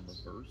write down the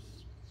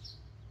verse.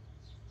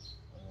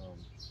 Um,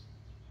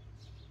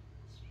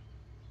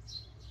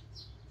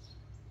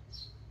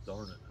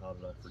 Darn it, how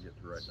did I forget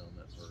to write down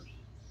that verse?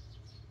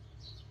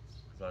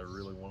 Because I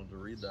really wanted to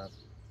read that.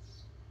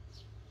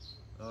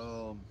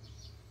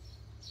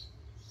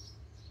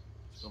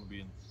 It's going to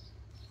be in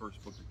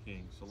First Book of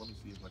Kings, so let me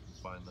see if I can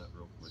find that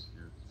real quick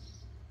here.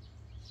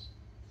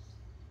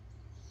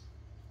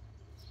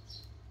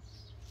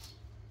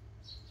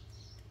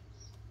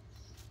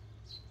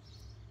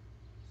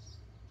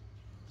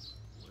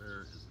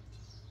 Where is it?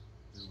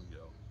 Here we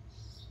go.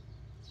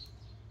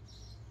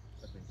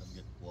 I think I'm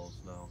getting close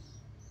now.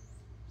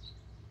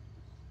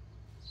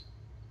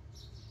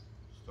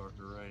 Starting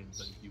to rain.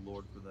 Thank you,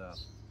 Lord, for that.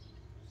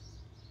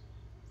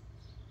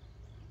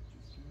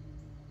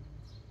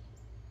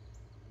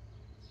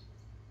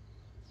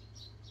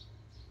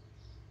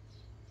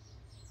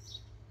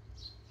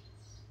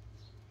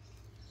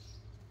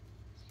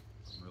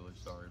 I'm really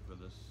sorry for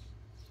this.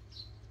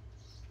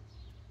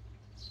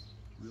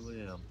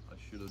 Really am. I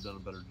should have done a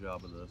better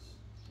job of this.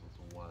 I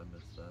don't know why I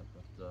missed that,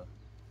 but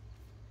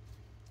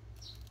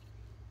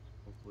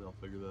hopefully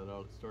I'll figure that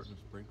out. It's starting to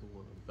sprinkle,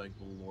 and I'm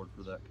thankful to the Lord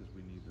for that because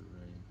we need the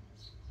rain.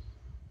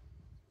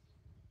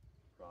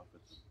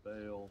 Prophets of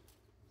Baal,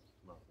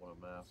 not what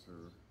I'm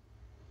after.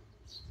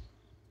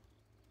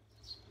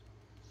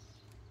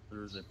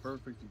 There is a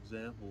perfect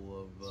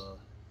example of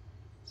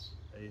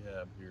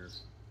Ahab here,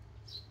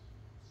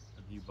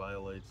 and he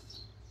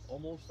violates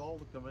almost all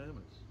the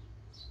commandments.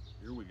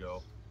 Here we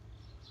go.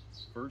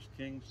 1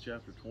 Kings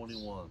chapter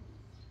 21.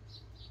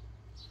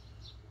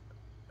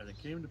 And it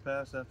came to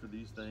pass after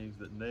these things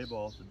that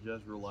Naboth the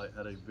Jezreelite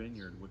had a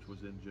vineyard which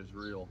was in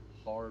Jezreel,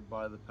 hard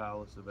by the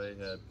palace of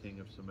Ahab king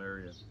of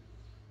Samaria.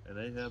 And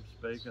Ahab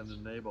spake unto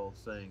Naboth,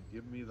 saying,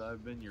 Give me thy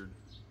vineyard,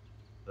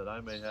 that I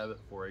may have it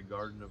for a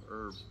garden of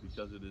herbs,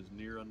 because it is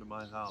near unto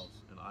my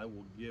house, and I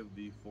will give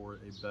thee for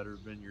it a better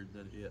vineyard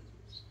than it.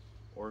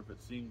 Or if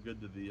it seem good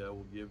to thee, I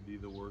will give thee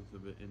the worth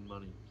of it in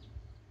money.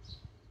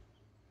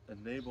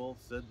 And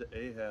Naboth said to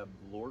Ahab,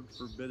 The Lord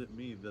forbid it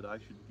me that I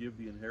should give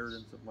the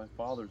inheritance of my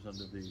fathers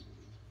unto thee.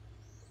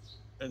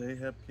 And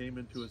Ahab came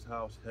into his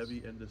house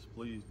heavy and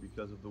displeased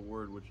because of the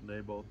word which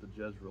Naboth the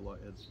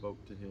Jezreelite had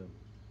spoke to him.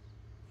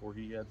 For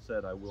he had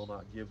said, I will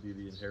not give thee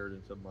the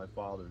inheritance of my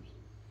fathers.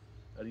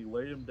 And he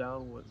laid him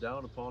down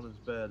upon his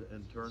bed,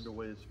 and turned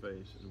away his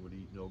face, and would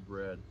eat no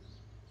bread.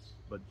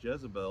 But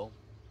Jezebel,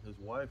 his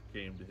wife,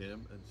 came to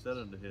him, and said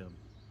unto him,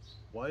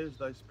 Why is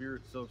thy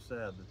spirit so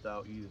sad that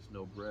thou eatest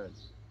no bread?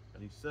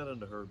 And he said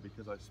unto her,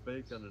 Because I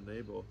spake unto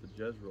Naboth the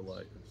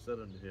Jezreelite, and said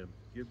unto him,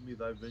 Give me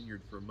thy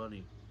vineyard for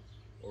money,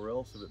 or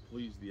else if it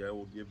please thee, I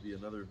will give thee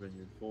another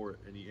vineyard for it.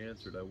 And he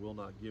answered, I will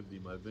not give thee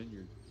my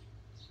vineyard.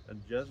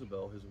 And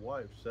Jezebel his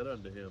wife said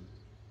unto him,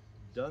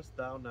 Dost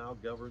thou now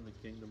govern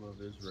the kingdom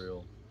of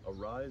Israel?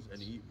 Arise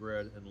and eat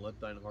bread, and let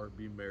thine heart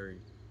be merry.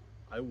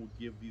 I will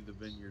give thee the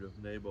vineyard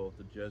of Naboth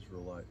the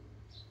Jezreelite.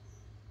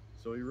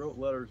 So he wrote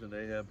letters in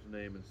Ahab's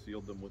name, and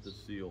sealed them with a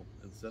seal,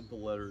 and sent the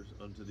letters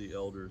unto the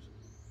elders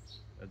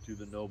and to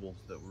the nobles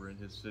that were in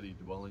his city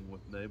dwelling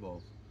with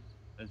Naboth.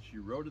 And she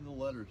wrote in the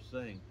letters,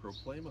 saying,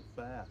 Proclaim a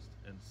fast,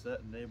 and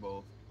set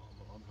Naboth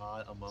on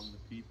high among the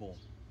people,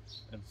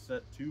 and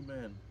set 2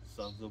 men,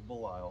 sons of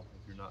Belial.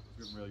 If you're not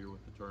familiar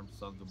with the term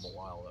sons of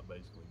Belial, that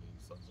basically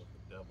means sons of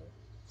the devil,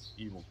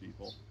 evil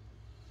people.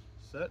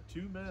 Set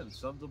 2 men,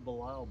 sons of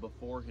Belial,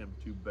 before him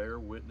to bear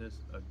witness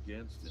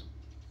against him.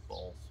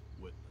 False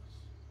witness.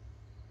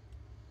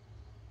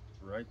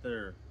 Right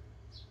there.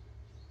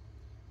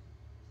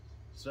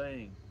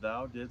 Saying,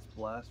 Thou didst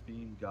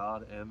blaspheme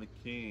God and the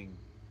king.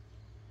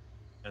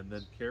 And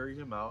then carry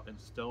him out and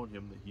stone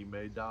him that he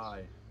may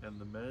die. And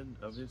the men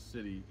of his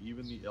city,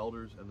 even the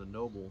elders and the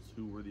nobles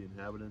who were the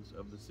inhabitants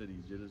of the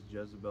city, did as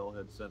Jezebel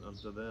had sent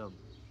unto them.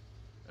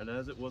 And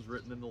as it was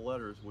written in the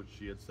letters which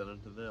she had sent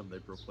unto them, they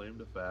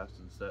proclaimed a fast,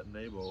 and set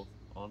Naboth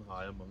on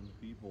high among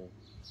the people.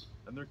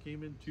 And there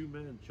came in 2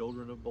 men,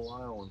 children of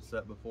Belial, and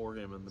sat before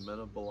him. And the men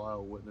of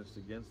Belial witnessed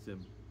against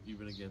him,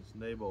 even against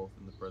Naboth,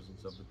 in the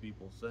presence of the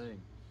people,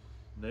 saying,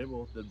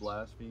 Naboth did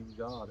blaspheme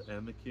God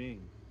and the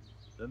king.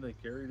 Then they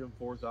carried him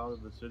forth out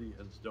of the city,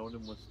 and stoned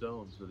him with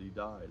stones, that he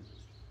died.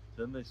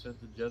 Then they sent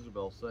to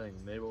Jezebel, saying,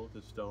 Naboth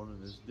is stoned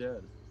and is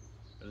dead.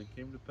 And it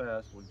came to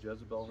pass, when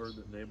Jezebel heard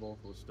that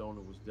Naboth was stoned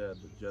and was dead,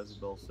 that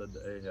Jezebel said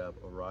to Ahab,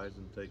 Arise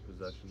and take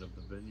possession of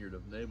the vineyard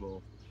of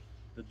Naboth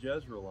the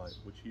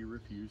Jezreelite, which he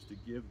refused to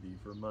give thee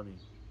for money.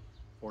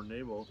 For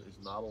Naboth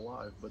is not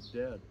alive, but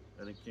dead.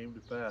 And it came to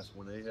pass,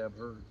 when Ahab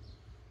heard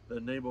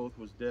that Naboth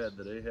was dead,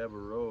 that Ahab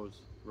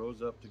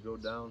rose up to go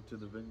down to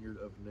the vineyard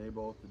of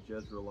Naboth the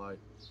Jezreelite,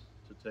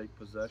 to take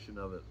possession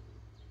of it.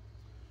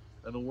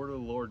 And the word of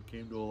the Lord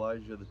came to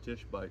Elijah the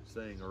Tishbite,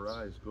 saying,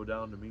 Arise, go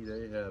down to meet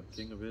Ahab,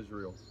 king of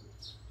Israel,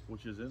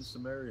 which is in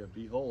Samaria.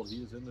 Behold, he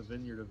is in the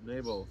vineyard of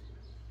Naboth,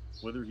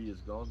 whither he is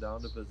gone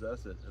down to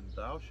possess it. And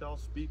thou shalt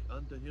speak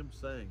unto him,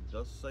 saying,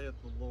 Thus saith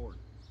the Lord.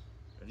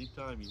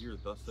 Anytime you hear,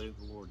 Thus saith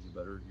the Lord,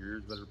 your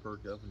ears better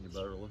perk up, and you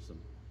better listen.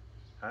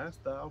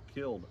 Hast thou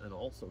killed and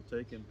also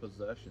taken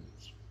possession?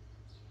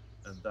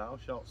 And thou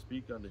shalt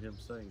speak unto him,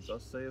 saying,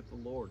 Thus saith the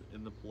Lord,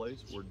 In the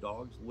place where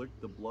dogs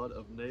licked the blood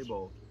of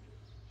Naboth,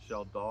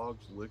 shall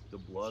dogs lick the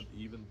blood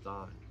even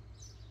thine.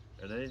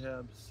 And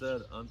Ahab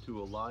said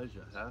unto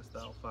Elijah, Hast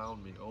thou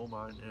found me, O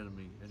mine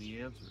enemy? And he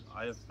answered,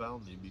 I have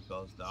found thee,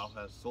 because thou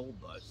hast sold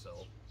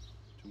thyself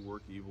to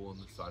work evil in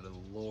the sight of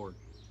the Lord.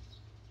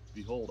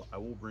 Behold, I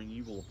will bring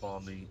evil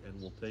upon thee, and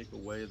will take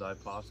away thy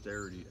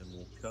posterity, and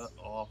will cut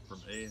off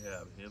from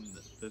Ahab him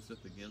that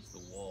pisseth against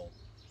the wall,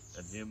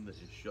 and him that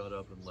is shut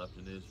up and left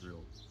in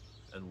Israel,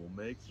 and will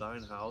make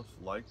thine house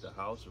like the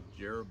house of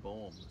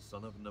Jeroboam the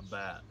son of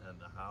Nebat, and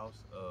the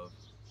house of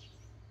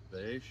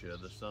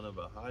Baasha the son of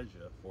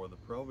Ahijah, for the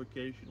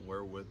provocation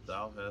wherewith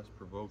thou hast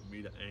provoked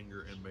me to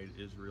anger, and made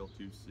Israel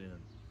to sin.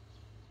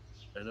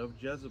 And of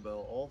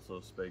Jezebel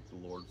also spake the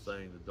Lord,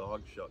 saying, The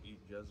dogs shall eat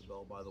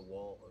Jezebel by the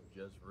wall of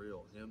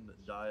Jezreel. Him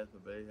that dieth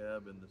of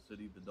Ahab in the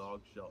city the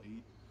dogs shall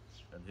eat,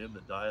 and him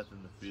that dieth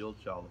in the field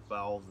shall the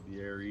fowls of the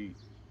air eat.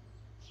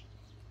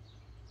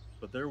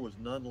 But there was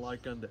none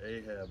like unto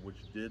Ahab,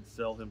 which did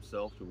sell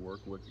himself to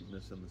work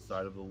wickedness in the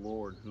sight of the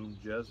Lord, whom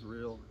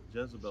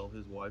Jezebel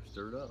his wife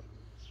stirred up.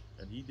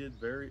 And he did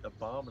very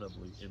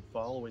abominably in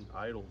following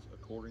idols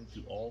according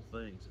to all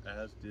things,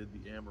 as did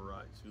the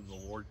Amorites, whom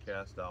the Lord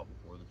cast out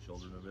before the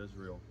children of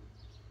Israel.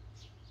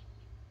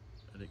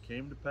 And it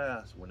came to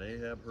pass, when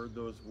Ahab heard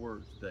those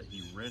words, that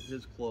he rent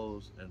his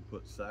clothes, and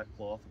put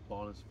sackcloth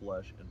upon his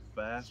flesh, and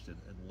fasted,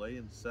 and lay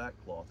in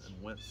sackcloth,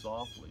 and went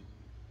softly.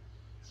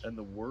 And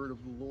the word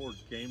of the Lord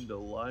came to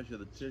Elijah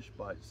the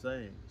Tishbite,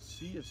 saying,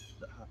 Seest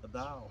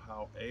thou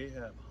how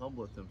Ahab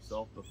humbleth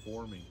himself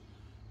before me?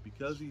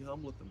 Because he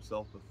humbleth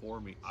himself before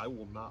me, I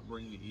will not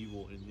bring the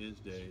evil in his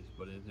days,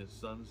 but in his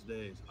son's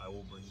days I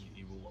will bring the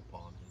evil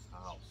upon his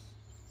house.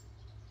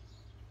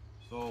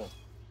 So,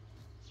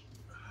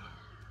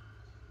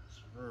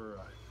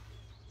 alright.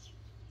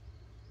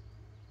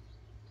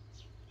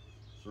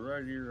 So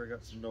right here I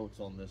got some notes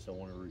on this I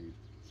want to read.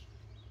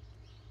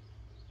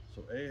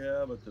 So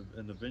Ahab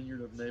in the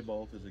vineyard of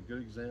Naboth is a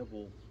good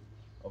example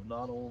of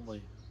not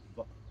only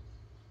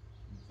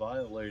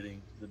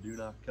violating the do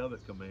not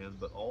covet command,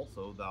 but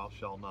also thou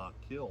shalt not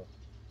kill.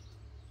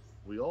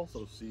 We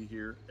also see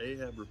here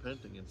Ahab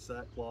repenting in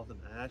sackcloth and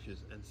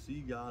ashes, and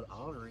see God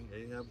honoring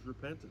Ahab's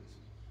repentance.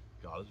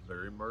 God is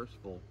very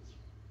merciful.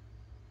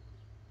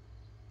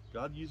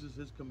 God uses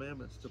his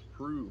commandments to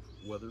prove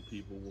whether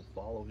people will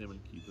follow him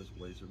and keep his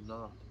ways or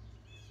not.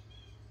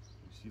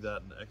 We see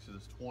that in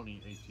Exodus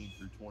 20, 18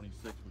 through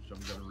 26, which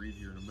I'm going to read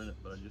here in a minute,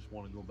 but I just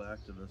want to go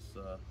back to this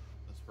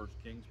First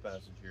Kings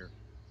passage here.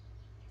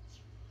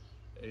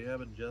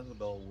 Ahab and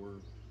Jezebel were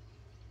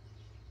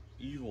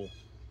evil,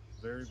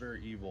 very,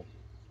 very evil.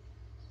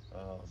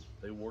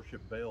 They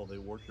worshiped Baal, they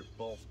worshiped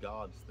false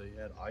gods, they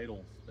had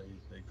idols,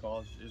 they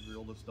caused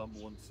Israel to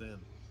stumble in sin.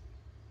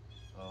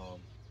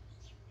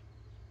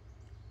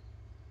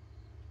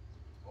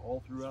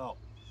 All throughout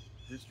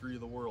history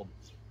of the world,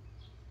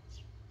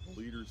 the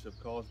leaders have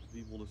caused the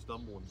people to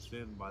stumble in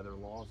sin by their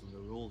laws and their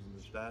rules and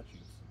their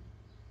statutes.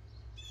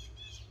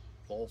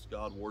 False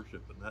god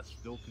worship, and that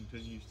still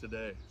continues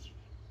today.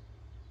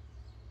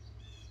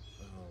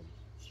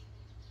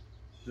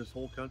 This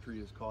whole country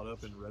is caught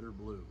up in red or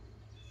blue,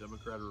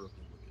 Democrat or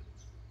Republican.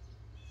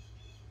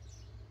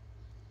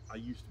 I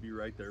used to be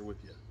right there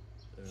with you,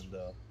 and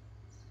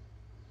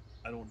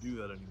I don't do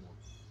that anymore.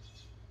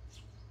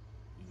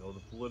 You know, the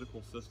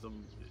political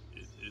system,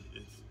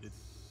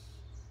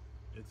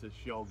 it's a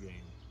shell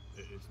game.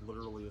 It's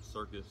literally a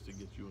circus to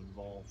get you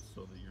involved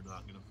so that you're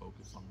not going to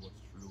focus on what's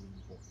truly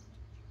important.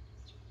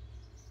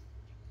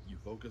 You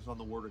focus on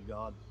the Word of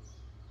God,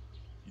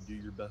 you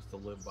do your best to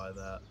live by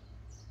that,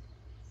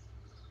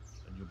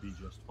 and you'll be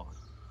just fine.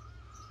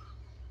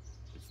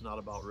 It's not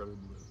about red or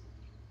blue.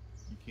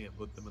 You can't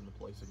put them in the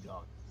place of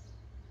God.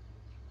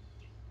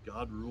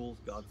 God rules,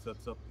 God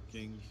sets up the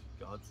kings,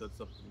 God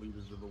sets up the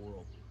leaders of the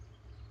world.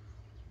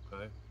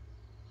 Okay?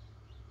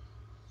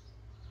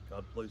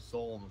 God placed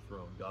Saul on the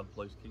throne. God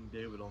placed King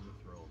David on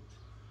the throne.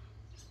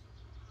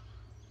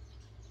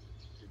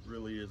 It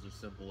really is as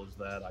simple as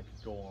that. I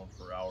could go on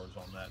for hours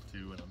on that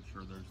too, and I'm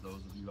sure there's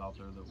those of you out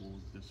there that will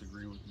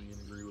disagree with me and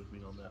agree with me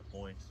on that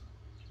point.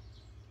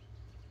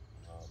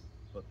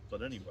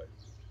 But anyway,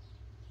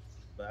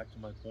 back to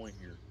my point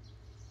here.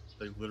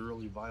 They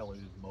literally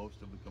violated most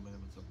of the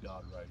commandments of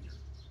God right here.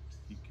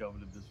 He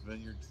coveted this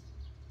vineyard.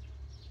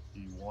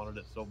 He wanted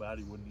it so bad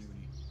he wouldn't even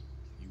eat.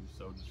 He was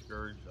so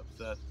discouraged,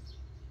 upset.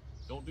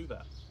 Don't do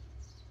that.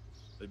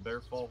 They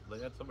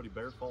had somebody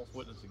bear false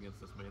witness against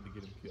this man to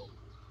get him killed.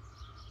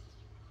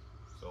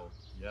 So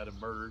you had him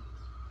murdered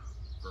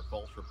for a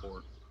false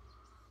report.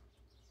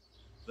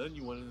 Then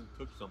you went in and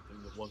took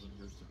something that wasn't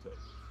yours to take.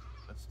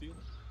 That's stealing.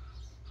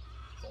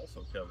 It's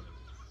also coveting.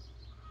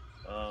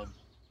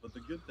 But the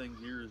good thing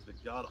here is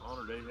that God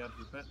honored Ahab's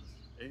repentance.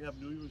 Ahab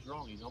knew he was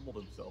wrong. He humbled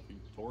himself. He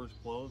tore his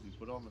clothes. He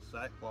put on the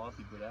sackcloth.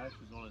 He put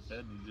ashes on his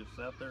head, and he just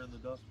sat there in the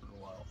dust for a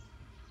while.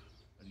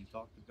 And he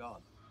talked to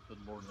God. He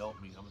said, Lord, help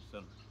me. I'm a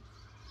sinner.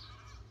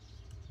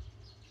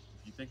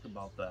 If you think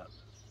about that,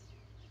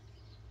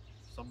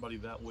 somebody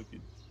that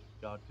wicked,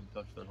 God can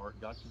touch their heart.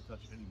 God can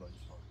touch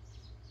anybody's heart.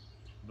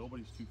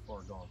 Nobody's too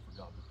far gone for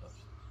God to touch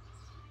them.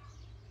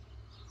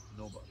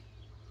 Nobody.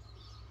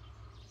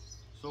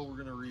 So we're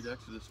going to read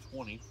Exodus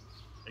 20,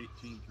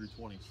 18 through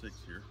 26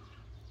 here.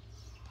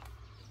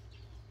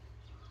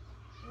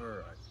 All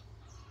right.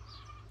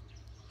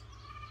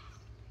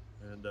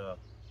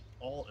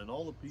 And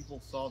all the people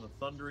saw the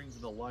thunderings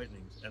and the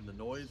lightnings and the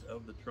noise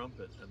of the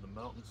trumpet and the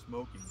mountain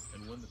smoking.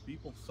 And when the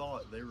people saw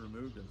it, they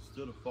removed and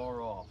stood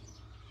afar off.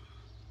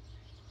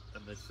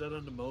 And they said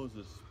unto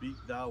Moses, Speak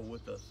thou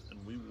with us,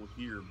 and we will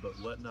hear, but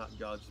let not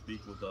God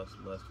speak with us,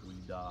 lest we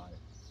die.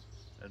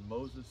 And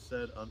Moses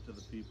said unto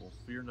the people,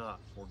 Fear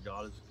not, for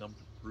God is come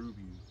to prove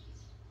you,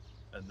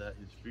 and that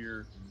his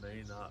fear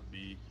may not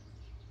be,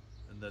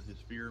 and that his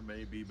fear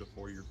may be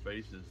before your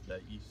faces,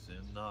 that ye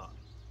sin not.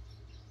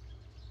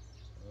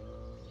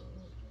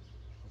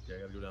 Okay,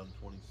 I gotta go down to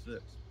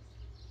 26.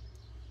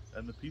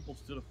 And the people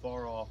stood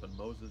afar off, and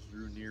Moses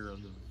drew near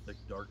unto the thick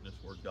darkness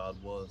where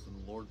God was.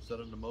 And the Lord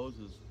said unto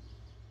Moses,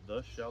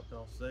 Thus shalt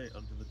thou say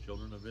unto the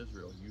children of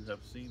Israel, You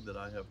have seen that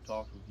I have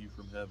talked with you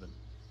from heaven.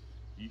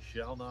 Ye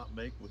shall not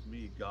make with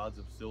me gods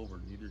of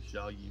silver, neither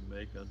shall ye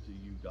make unto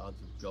you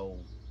gods of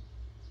gold.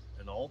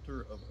 An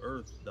altar of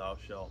earth thou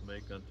shalt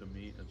make unto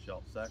me, and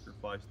shalt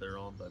sacrifice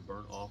thereon thy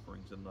burnt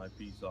offerings and thy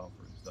peace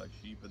offerings, thy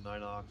sheep and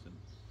thine oxen.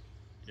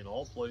 In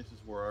all places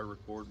where I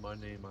record my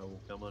name I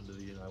will come unto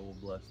thee, and I will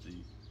bless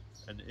thee.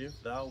 And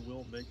if thou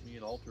wilt make me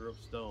an altar of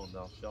stone,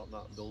 thou shalt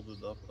not build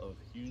it up of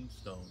hewn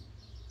stone.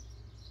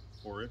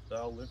 For if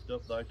thou lift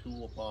up thy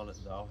tool upon it,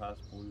 thou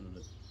hast polluted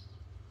it.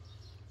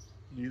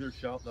 Neither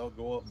shalt thou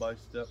go up by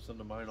steps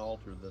unto mine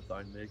altar, that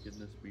thy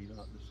nakedness be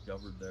not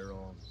discovered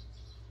thereon.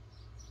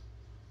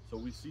 So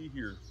we see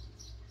here,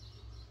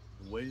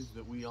 the ways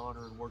that we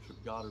honor and worship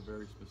God are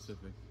very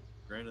specific.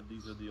 Granted,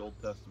 these are the Old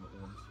Testament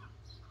ones,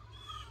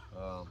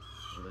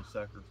 where they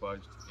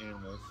sacrificed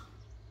animals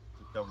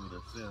to cover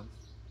their sins.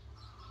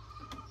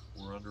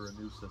 We're under a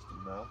new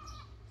system now.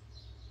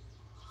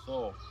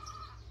 So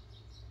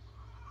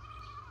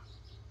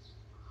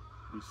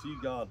we see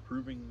God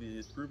proving the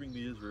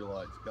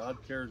Israelites. God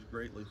cares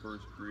greatly for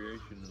his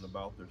creation and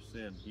about their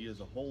sin. He is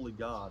a holy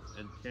God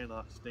and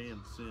cannot stand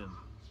sin.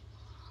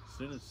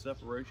 Sin is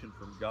separation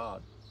from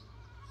God,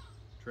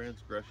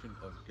 transgression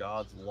of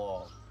God's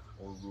law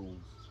or rules.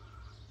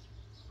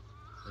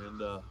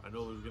 And I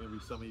know there's going to be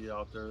some of you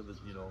out there that,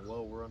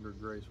 well, we're under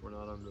grace, we're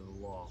not under the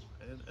law.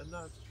 And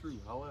that's true.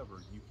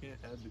 However, you can't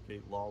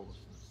advocate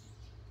lawlessness.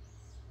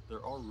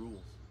 There are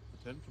rules.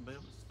 The Ten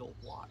Commandments still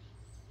apply.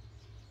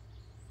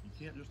 You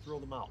can't just throw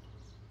them out.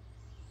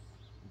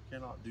 You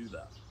cannot do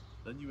that.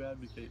 Then you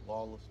advocate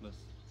lawlessness.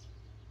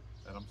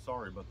 And I'm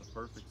sorry, but the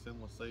perfect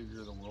sinless Savior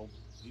of the world,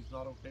 he's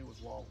not okay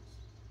with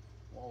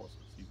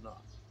lawlessness. He's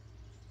not.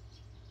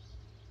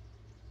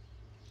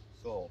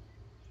 So,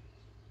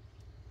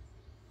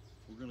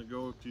 we're going to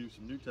go to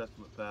some New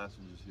Testament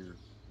passages here.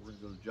 We're going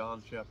to go to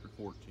John chapter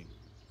 14.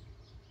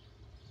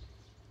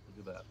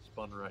 Look at that.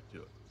 Spun right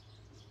to it.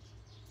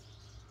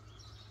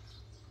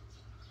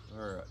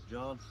 Alright,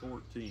 John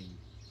 14,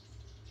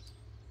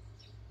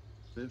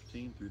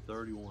 15 through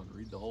 31.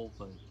 Read the whole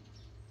thing.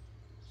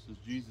 This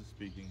is Jesus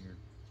speaking here.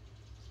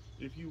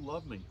 If you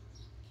love me,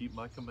 keep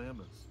my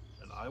commandments,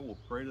 and I will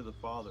pray to the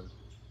Father,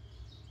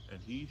 and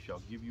he shall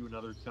give you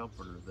another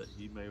comforter, that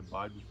he may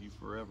abide with you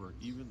forever,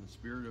 even the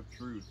Spirit of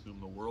truth,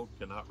 whom the world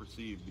cannot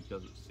receive,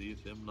 because it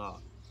seeth him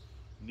not,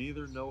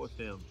 neither knoweth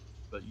him.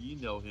 But ye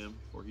know him,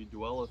 for he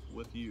dwelleth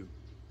with you,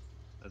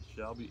 and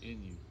shall be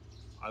in you.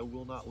 I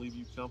will not leave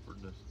you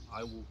comfortless,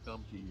 I will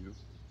come to you.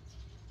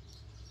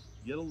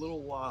 Yet a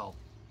little while,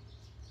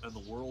 and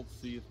the world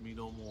seeth me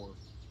no more.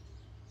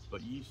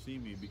 But ye see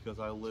me, because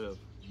I live,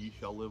 ye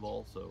shall live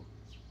also.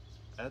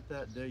 At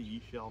that day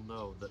ye shall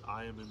know that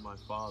I am in my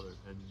Father,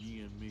 and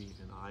ye in me,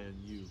 and I in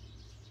you.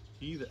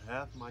 He that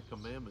hath my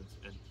commandments,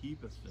 and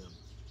keepeth them,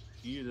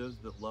 he it is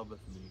that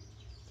loveth me.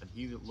 And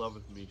he that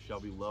loveth me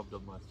shall be loved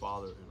of my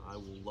Father, and I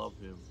will love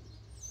him,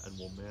 and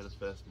will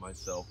manifest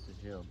myself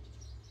to him.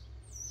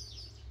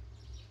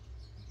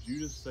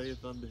 Judas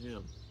saith unto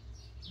him,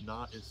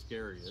 not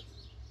Iscariot,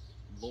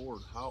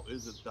 Lord, how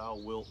is it thou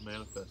wilt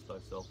manifest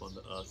thyself unto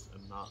us,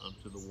 and not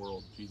unto the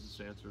world? Jesus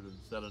answered and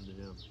said unto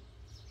him,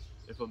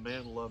 If a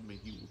man love me,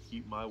 he will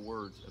keep my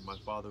words, and my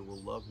Father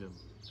will love him,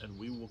 and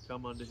we will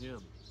come unto him,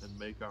 and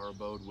make our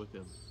abode with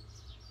him.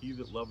 He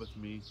that loveth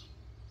me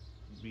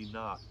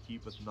not,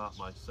 keepeth not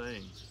my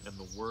sayings, and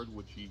the word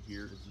which ye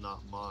hear is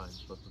not mine,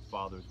 but the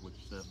Father's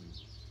which sent me.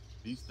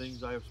 These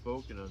things I have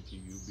spoken unto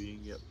you,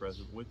 being yet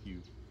present with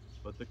you.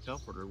 But the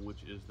Comforter,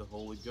 which is the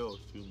Holy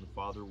Ghost, whom the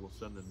Father will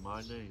send in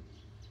my name,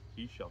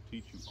 he shall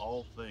teach you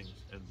all things,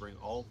 and bring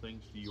all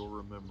things to your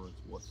remembrance,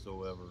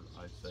 whatsoever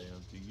I say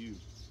unto you.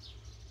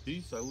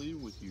 Peace I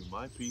leave with you,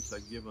 my peace I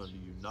give unto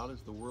you, not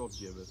as the world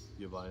giveth,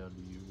 give I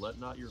unto you. Let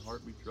not your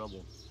heart be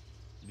troubled,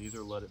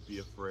 neither let it be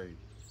afraid.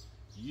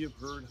 Ye have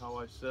heard how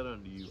I said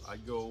unto you, I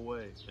go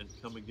away, and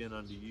come again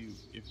unto you.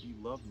 If ye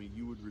loved me,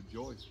 you would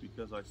rejoice,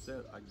 because I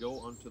said, I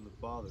go unto the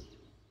Father,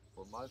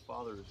 For my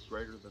Father is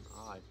greater than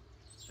I.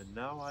 And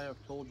now I have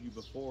told you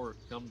before it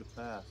come to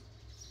pass,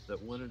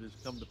 that when it is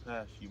come to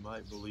pass you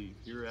might believe.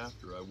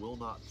 Hereafter I will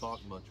not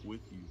talk much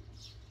with you,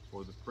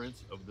 for the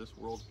prince of this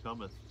world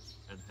cometh,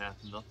 and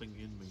hath nothing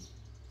in me.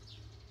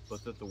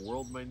 But that the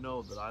world may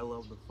know that I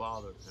love the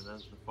Father, and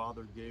as the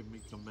Father gave me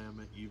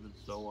commandment, even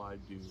so I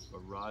do.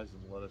 Arise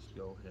and let us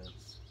go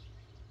hence.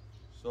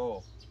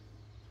 So,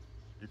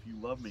 if you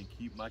love me,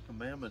 keep my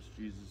commandments,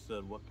 Jesus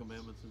said. What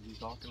commandments is he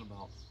talking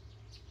about?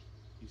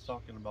 He's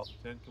talking about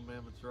the 10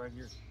 commandments right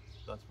here.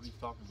 That's what he's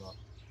talking about.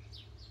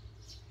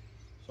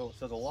 So it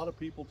says a lot of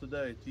people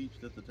today teach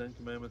that the 10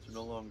 commandments are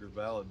no longer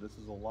valid. This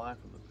is a lie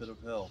from the pit of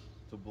hell.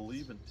 To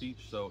believe and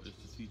teach so is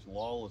to teach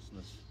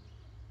lawlessness,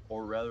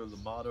 or rather the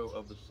motto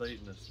of the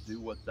Satanists, do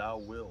what thou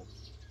wilt.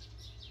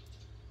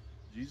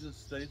 Jesus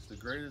states the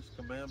greatest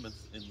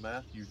commandments in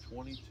Matthew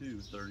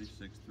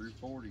 22:36 through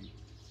 40,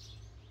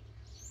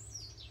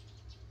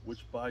 which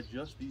by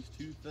just these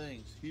two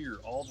things here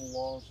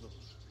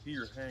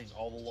hang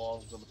all the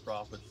laws of the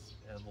prophets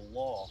and the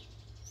law.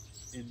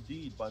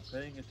 Indeed, by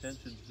paying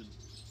attention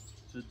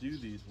to do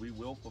these, we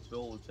will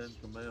fulfill the 10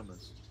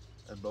 commandments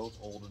in both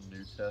Old and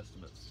New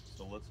Testaments.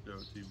 So let's go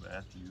to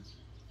Matthew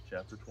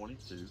chapter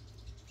 22.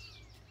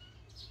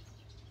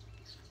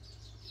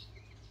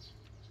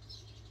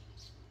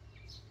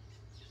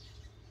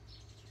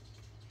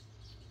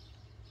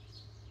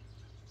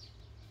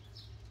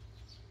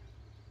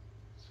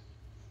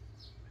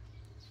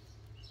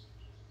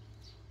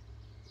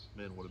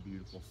 Man, what a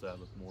beautiful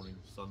Sabbath morning.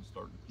 The sun's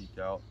starting to peek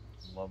out.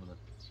 I'm loving it.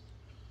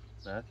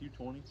 Matthew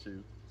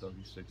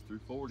 22:36 through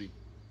 40.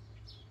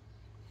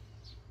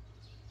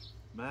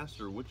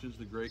 Master, which is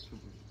the great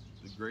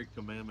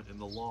commandment in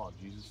the law?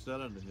 Jesus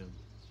said unto him,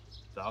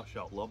 Thou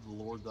shalt love the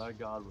Lord thy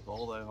God with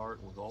all thy heart,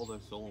 and with all thy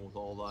soul, and with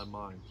all thy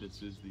mind.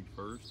 This is the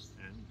first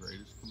and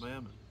greatest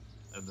commandment.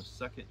 And the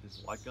second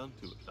is like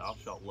unto it. Thou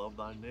shalt love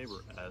thy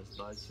neighbor as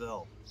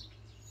thyself.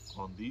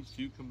 On these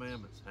two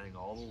commandments hang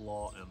all the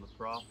law and the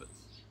prophets.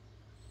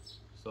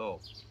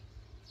 So,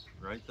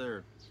 right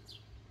there,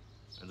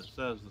 and it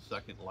says the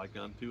second like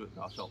unto it,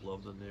 thou shalt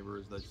love thy neighbor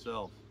as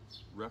thyself.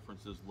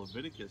 References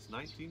Leviticus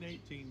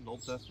 19:18,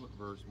 Old Testament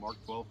verse, Mark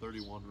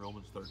 12:31,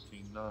 Romans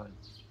 13:9.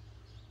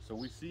 So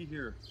we see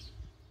here,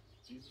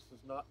 Jesus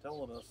is not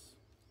telling us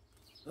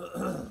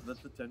that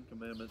the 10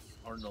 commandments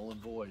are null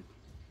and void.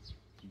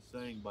 He's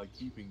saying by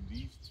keeping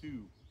these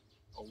two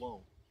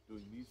alone,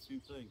 doing these two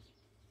things,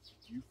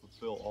 you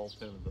fulfill all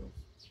 10 of those.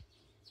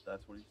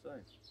 That's what he's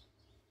saying.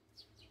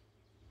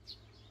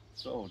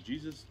 So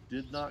Jesus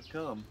did not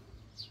come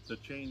to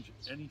change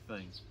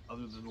anything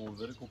other than the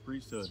Levitical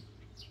priesthood.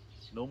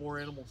 No more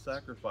animal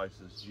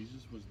sacrifices.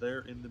 Jesus was there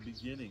in the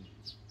beginning,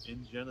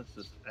 in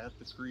Genesis, at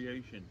the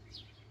creation.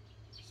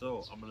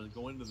 So I'm going to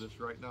go into this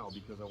right now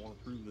because I want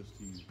to prove this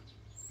to you.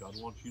 God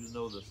wants you to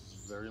know this. This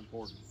is very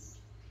important.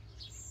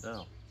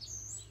 Now,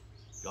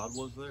 God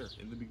was there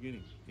in the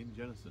beginning, in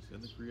Genesis,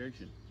 in the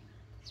creation.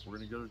 We're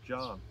going to go to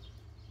John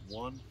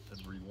 1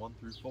 and read 1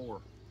 through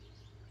 4.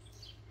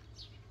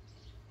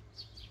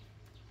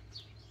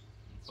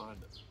 Find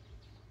it.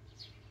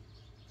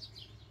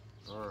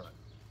 All right.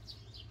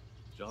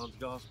 John's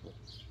Gospel.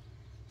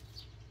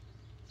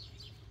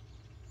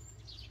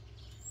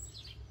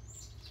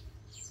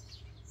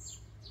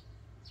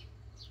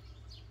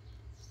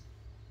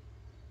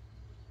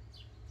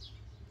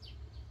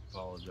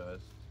 Apologize.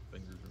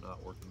 Fingers are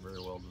not working very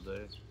well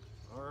today.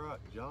 All right.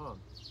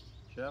 John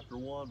chapter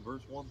 1,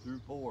 verse 1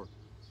 through 4.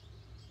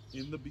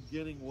 In the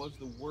beginning was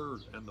the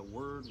Word, and the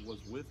Word was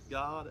with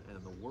God,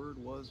 and the Word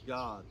was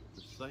God.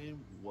 The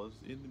same was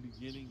in the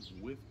beginning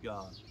with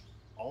God.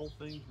 All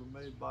things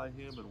were made by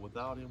him, and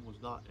without him was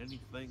not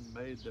anything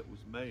made that was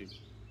made.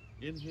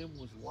 In him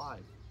was life,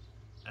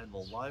 and the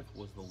life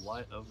was the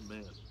light of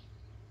men.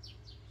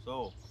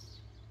 So,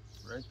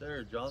 right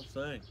there, John's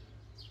saying,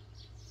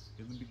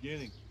 in the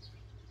beginning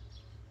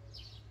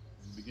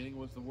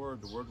was the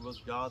Word was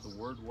God, the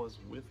Word was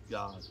with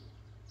God.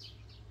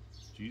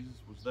 Jesus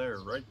was there,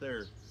 right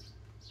there.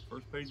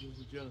 First pages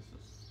of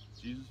Genesis.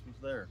 Jesus was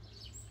there.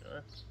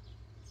 Okay?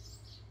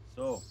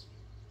 So,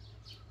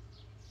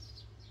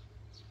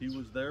 he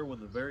was there when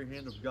the very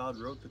hand of God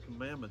wrote the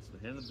commandments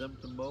and handed them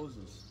to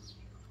Moses.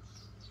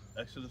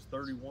 Exodus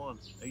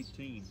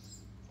 31:18.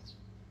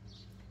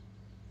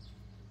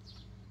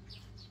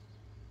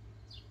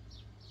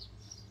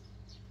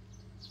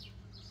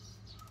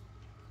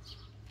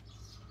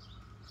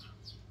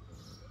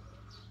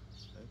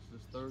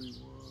 Exodus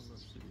 31,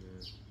 let's see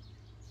here.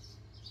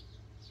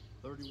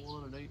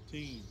 31 and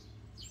 18.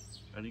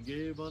 And he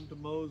gave unto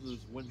Moses,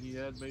 when he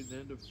had made an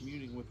end of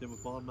communing with him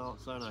upon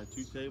Mount Sinai,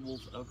 2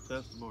 tables of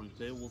testimony,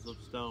 tables of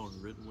stone,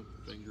 written with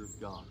the finger of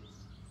God.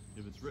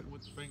 If it's written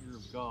with the finger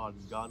of God,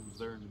 and God was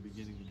there in the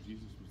beginning, and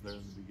Jesus was there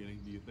in the beginning,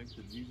 do you think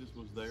that Jesus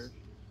was there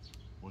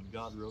when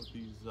God wrote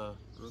these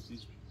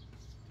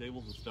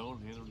tables of stone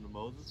and handed them to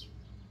Moses?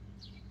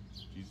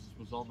 Jesus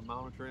was on the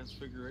Mount of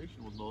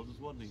Transfiguration with Moses,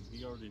 wasn't he?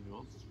 He already knew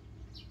him.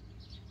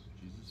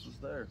 Jesus was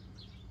there.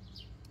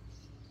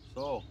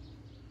 So,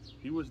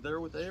 he was there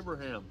with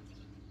Abraham.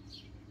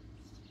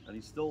 And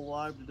he's still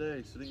alive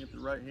today, sitting at the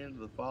right hand of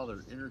the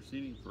Father,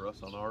 interceding for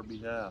us on our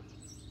behalf.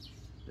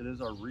 It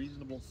is our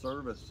reasonable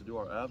service to do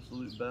our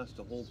absolute best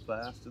to hold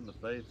fast in the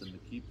faith and to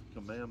keep the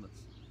commandments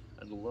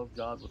and to love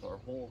God with our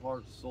whole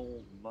heart,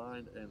 soul,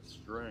 mind, and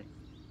strength.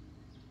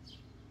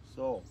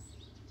 So,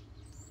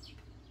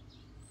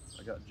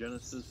 I got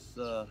Genesis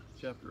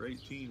chapter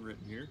 18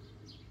 written here.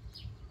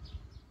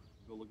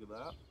 Go look at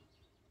that.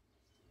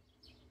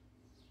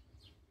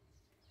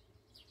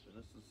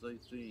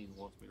 Genesis 18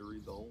 wants me to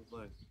read the whole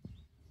thing.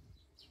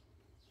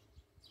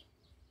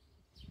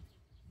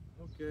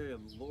 Okay,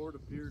 and the Lord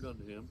appeared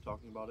unto him,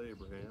 talking about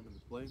Abraham, in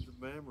the plains of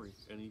Mamre,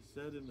 and he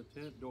sat in the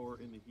tent door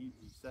in the heat.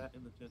 He sat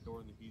in the tent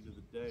door in the heat of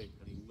the day,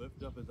 and he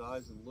lifted up his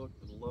eyes and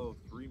looked, and lo,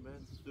 3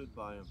 men stood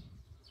by him.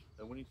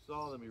 And when he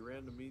saw them, he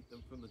ran to meet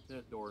them from the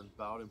tent door and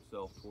bowed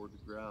himself toward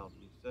the ground.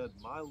 And he said,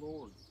 My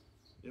Lord,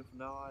 if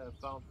now I have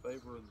found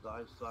favor in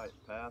thy sight,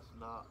 pass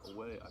not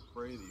away, I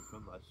pray thee,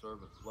 from thy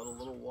servant. Let a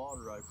little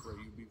water, I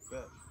pray you, be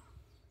fetched,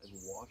 and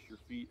wash your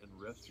feet and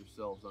rest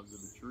yourselves under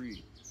the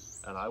tree.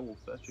 And I will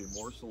fetch a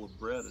morsel of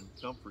bread and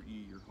comfort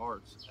ye your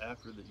hearts,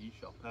 after that ye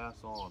shall pass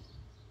on.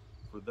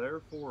 For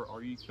therefore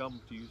are ye come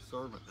to your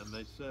servant. And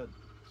they said,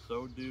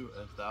 So do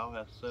as thou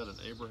hast said. And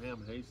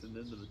Abraham hastened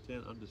into the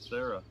tent unto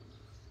Sarah.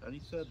 And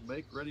he said,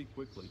 Make ready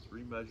quickly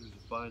 3 measures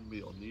of fine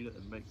meal, knead it,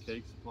 and make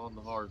cakes upon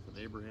the hearth.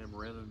 And Abraham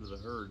ran unto the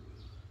herd,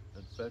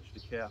 and fetched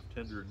a calf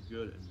tender and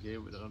good, and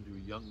gave it unto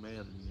a young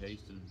man, and he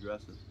hasted to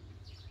dress it.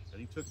 And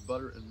he took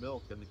butter and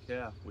milk and the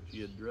calf which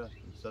he had dressed,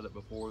 and set it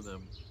before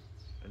them.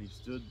 And he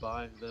stood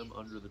by them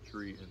under the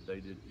tree, and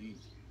they did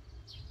eat.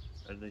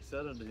 And they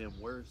said unto him,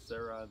 Where is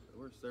Sarah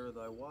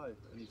thy wife?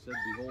 And he said,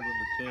 Behold, in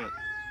the tent.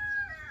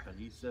 And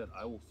he said,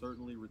 I will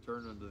certainly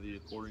return unto thee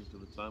according to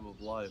the time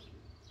of life.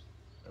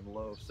 And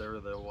lo,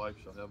 Sarah thy wife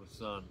shall have a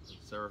son. And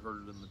Sarah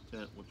heard it in the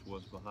tent which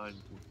was behind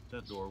the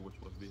tent door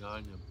which was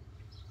behind him.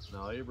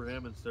 Now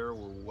Abraham and Sarah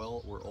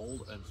were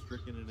old and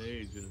stricken in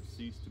age, and had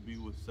ceased to be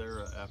with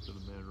Sarah after the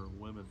manner of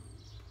women.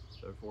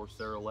 Therefore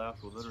Sarah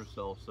laughed within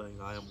herself, saying,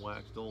 I am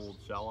waxed old.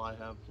 Shall I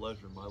have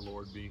pleasure, my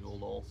Lord being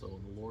old also?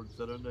 And the Lord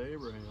said unto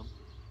Abraham,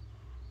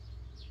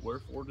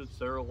 Wherefore did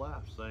Sarah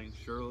laugh, saying,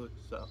 Surely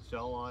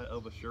shall I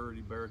of a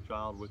surety bear a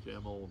child which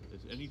am old?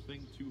 Is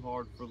anything too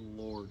hard for the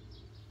Lord?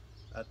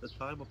 At the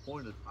time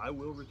appointed, I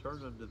will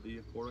return unto thee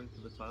according to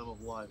the time of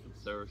life, and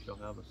Sarah shall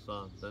have a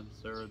son. Then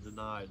Sarah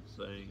denied,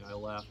 saying, I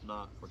laughed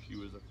not, for she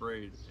was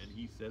afraid. And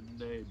he said,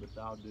 Nay, but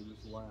thou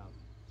didst laugh.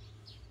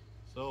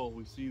 So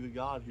we see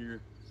God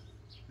here.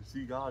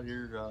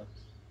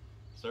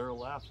 Sarah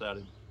laughs at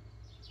him,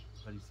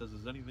 and he says,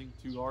 Is anything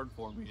too hard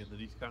for me? And then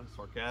he's kind of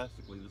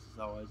sarcastically, this is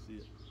how I see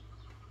it.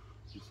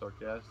 She's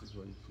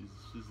sarcastically,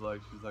 she's like,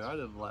 I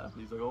didn't laugh.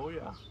 And he's like, oh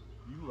yeah,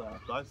 you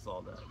laughed. I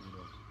saw that,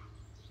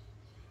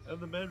 And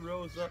the men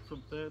rose up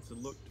from thence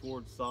and looked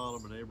toward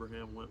Sodom, and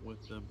Abraham went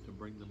with them to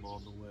bring them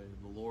on the way.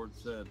 And the Lord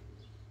said,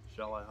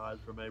 Shall I hide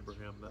from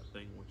Abraham that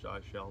thing which I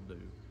shall do?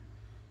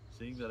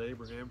 Seeing that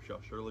Abraham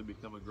shall surely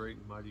become a great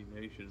and mighty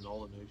nation, and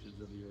all the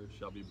nations of the earth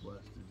shall be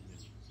blessed in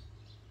him.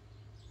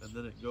 And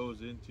then it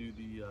goes into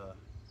the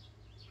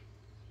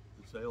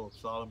tale of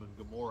Sodom and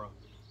Gomorrah,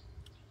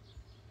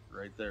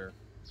 right there.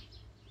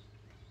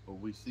 But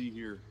we see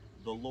here,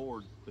 the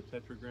Lord, the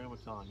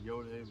Tetragrammaton,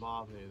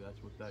 Yod-Heh-Vav-Heh,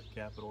 that's what that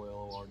capital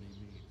L-O-R-D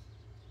means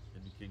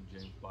in the King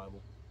James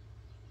Bible.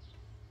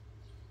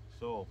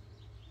 So,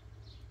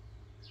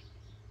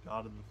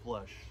 God in the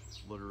flesh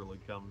literally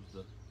comes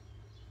to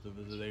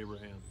visit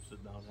Abraham,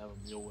 sit down and have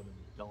a meal with him,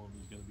 and tell him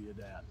he's going to be a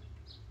dad.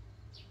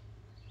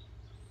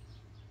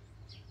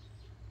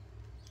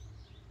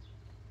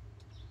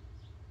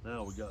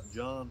 Now we got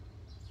John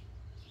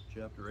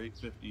chapter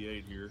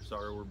 8:58 here.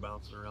 Sorry, we're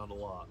bouncing around a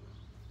lot.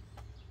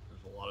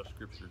 There's a lot of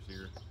scriptures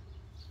here.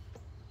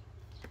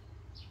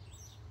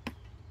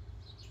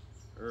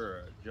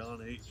 Alright, John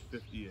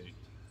 8:58.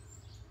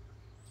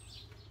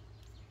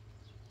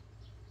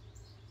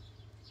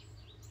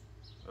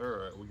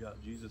 Alright, we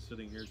got Jesus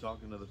sitting here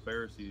talking to the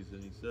Pharisees,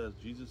 and he says,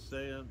 Jesus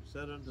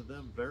said unto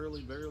them,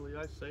 Verily, verily,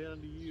 I say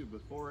unto you,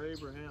 before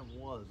Abraham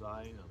was,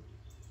 I am.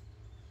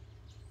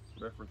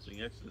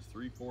 Referencing Exodus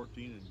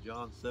 3:14 and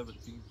John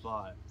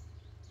 17:5.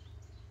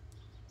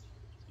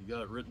 You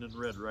got it written in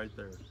red right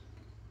there.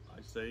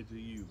 I say to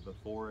you,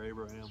 before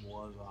Abraham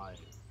was, I am.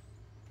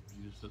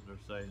 Jesus sitting there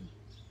saying,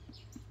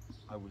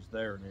 I was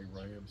there in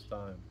Abraham's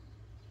time.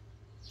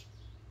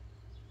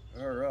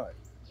 Alright,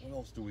 what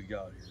else do we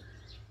got here?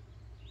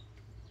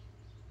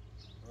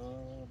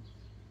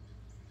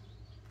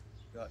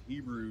 Got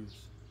Hebrews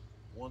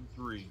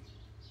 1:3.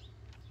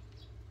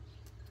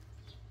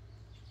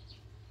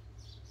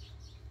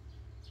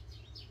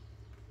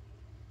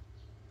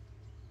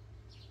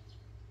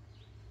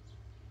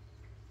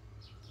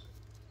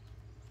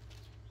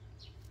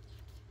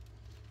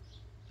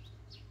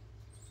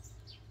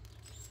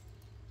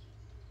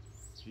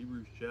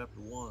 Hebrews chapter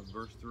 1,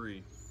 verse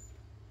 3.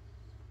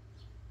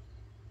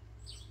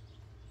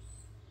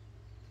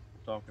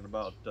 We're talking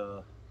about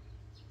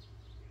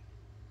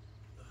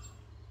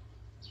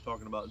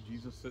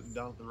Jesus sitting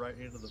down at the right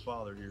hand of the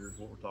Father here is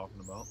what we're talking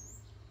about.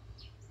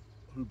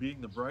 who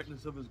being the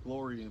brightness of his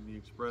glory and the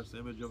express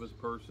image of his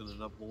person,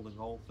 and upholding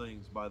all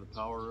things by the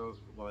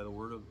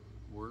word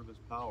of his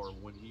power,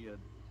 when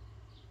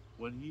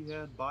he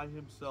had by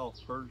himself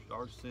purged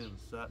our sins,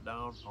 sat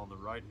down on the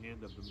right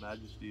hand of the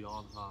majesty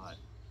on high.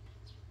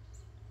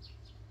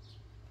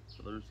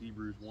 So there's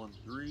Hebrews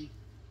 1:3.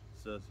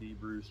 Says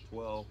Hebrews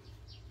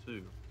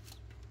 12:2.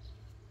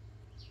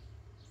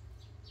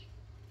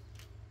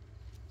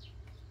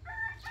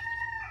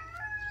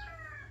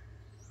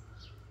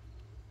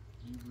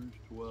 Hebrews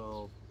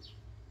 12,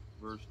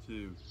 verse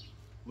 2.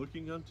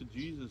 Looking unto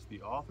Jesus,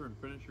 the author and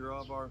finisher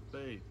of our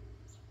faith,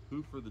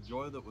 who for the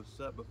joy that was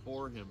set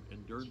before him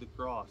endured the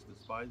cross,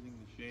 despising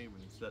the shame,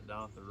 and is set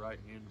down at the right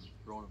hand of the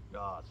throne of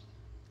God.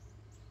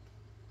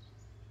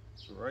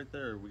 So right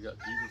there, we got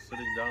Jesus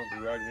sitting down at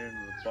the right hand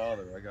of the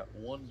Father. I got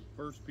 1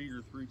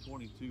 Peter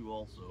 3:22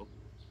 also.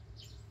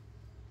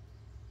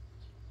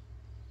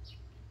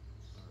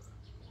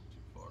 Going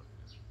too far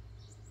here.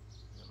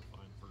 Gotta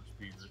find 1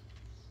 Peter.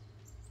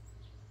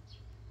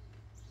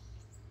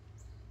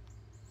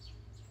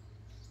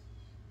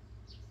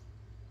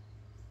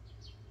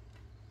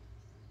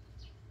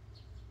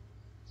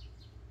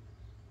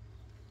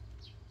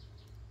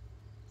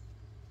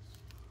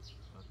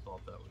 I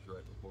thought that was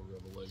right before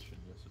Revelation.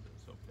 Yes, it is.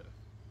 Okay.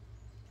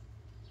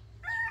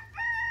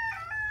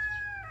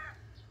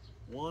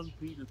 1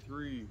 Peter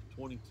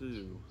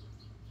 3:22.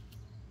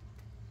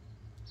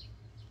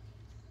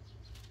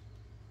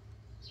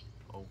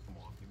 Oh, come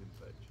on, give me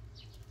the page.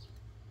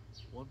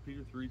 1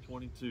 Peter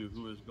 3:22,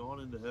 who has gone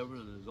into heaven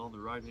and is on the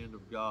right hand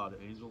of God,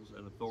 angels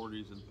and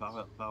authorities and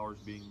powers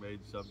being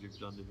made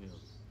subject unto him.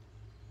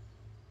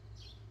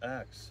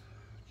 Acts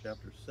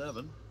chapter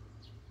 7,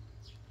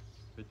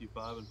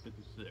 55 and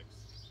 56.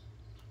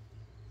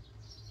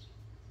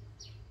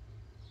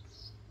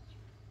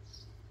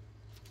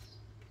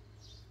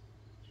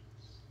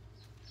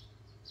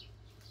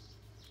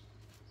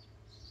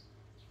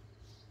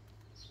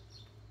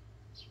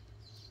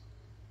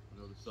 I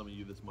know to some of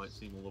you this might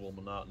seem a little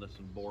monotonous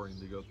and boring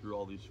to go through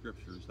all these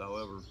scriptures.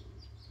 However,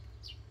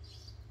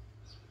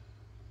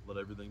 let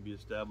everything be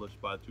established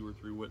by 2 or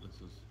 3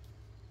 witnesses,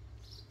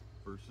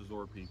 verses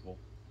or people.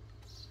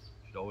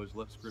 You should always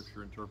let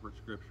Scripture interpret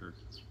Scripture.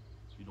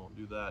 If you don't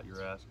do that,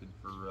 you're asking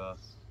for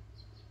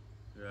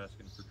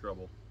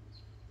trouble.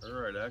 All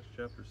right, Acts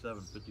chapter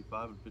 7,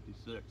 55 and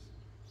 56.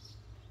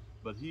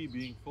 But he,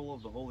 being full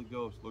of the Holy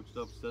Ghost, looked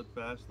up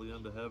steadfastly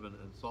unto heaven,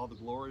 and saw the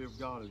glory of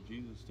God, and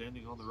Jesus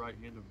standing on the right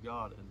hand of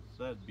God, and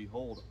said,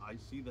 Behold, I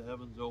see the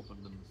heavens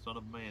opened, and the Son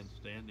of Man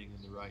standing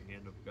in the right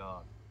hand of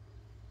God.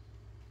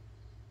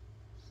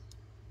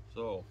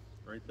 So,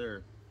 right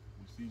there,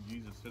 we see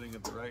Jesus sitting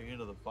at the right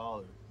hand of the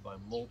Father by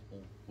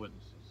multiple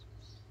witnesses.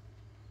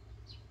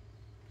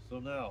 So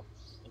now,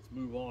 let's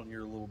move on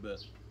here a little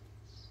bit.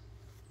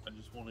 I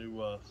just want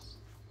to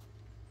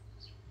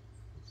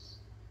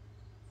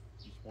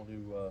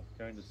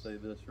kind of say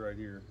this right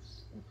here.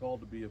 We're called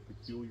to be a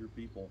peculiar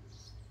people,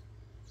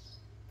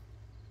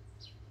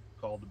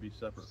 called to be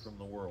separate from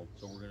the world.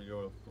 So we're going to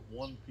go to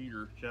 1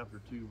 Peter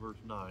chapter 2, verse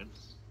 9.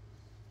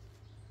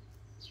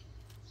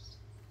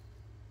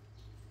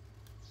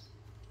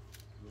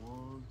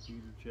 1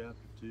 Peter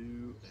chapter 2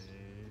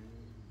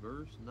 and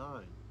verse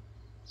 9.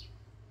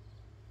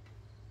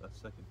 That's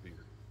 2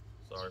 Peter.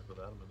 Sorry for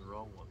that, I'm in the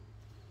wrong one.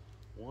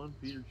 1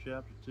 Peter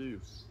chapter 2,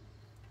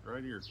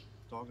 right here,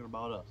 talking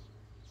about us.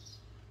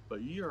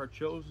 But ye are a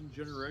chosen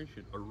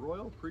generation, a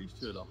royal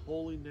priesthood, a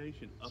holy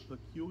nation, a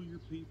peculiar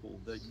people,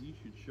 that ye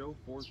should show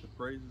forth the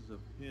praises of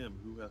him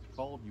who hath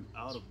called you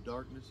out of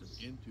darkness and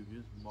into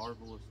his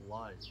marvelous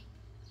light.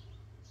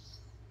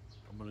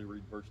 I'm going to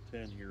read verse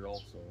 10 here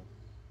also.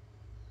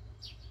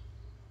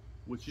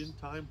 Which in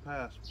time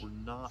past were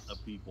not a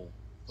people,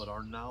 but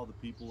are now the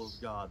people of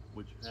God,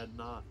 which had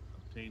not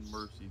obtained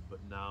mercy, but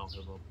now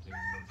have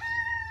obtained mercy.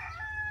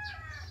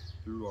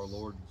 Through our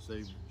Lord and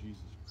Savior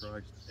Jesus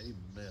Christ.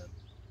 Amen.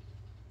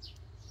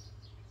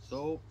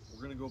 So,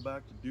 we're going to go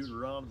back to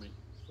Deuteronomy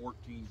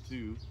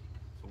 14:2,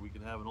 so we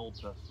can have an Old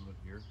Testament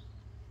here.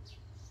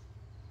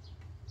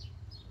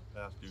 I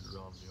passed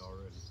Deuteronomy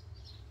already.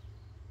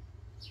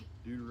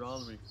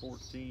 Deuteronomy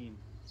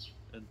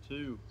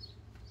 14:2.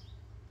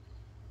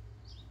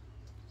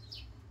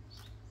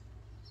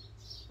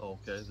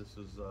 Okay, this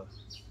is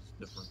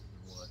different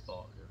than what I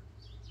thought here.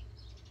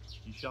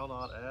 Ye shall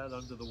not add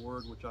unto the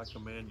word which I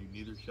command you,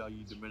 neither shall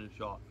ye diminish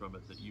aught from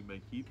it, that you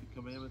may keep the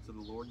commandments of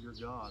the Lord your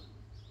God,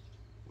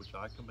 which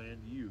I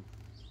command you.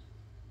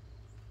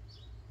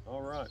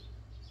 All right.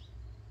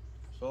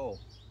 So,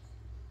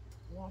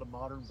 a lot of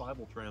modern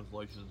Bible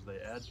translations, they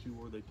add to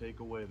or they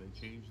take away. They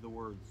change the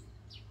words.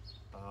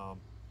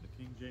 The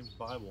King James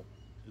Bible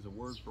is a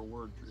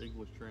word-for-word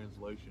English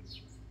translation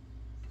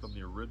from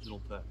the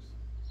original text.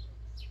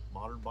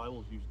 Modern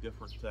Bibles use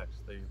different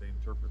texts. They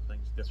interpret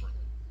things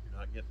differently. You're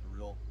not getting the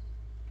real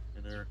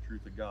inerrant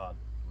truth of God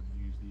when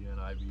you use the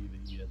NIV, the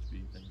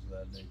ESV, things of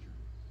that nature.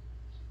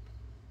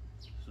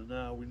 So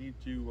now we need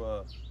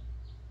to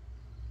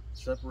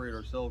separate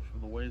ourselves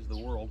from the ways of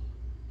the world.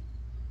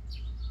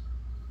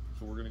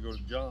 So we're going to go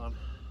to John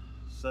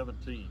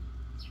 17.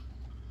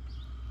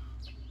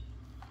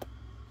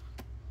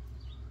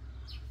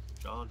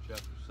 John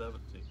chapter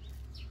 17.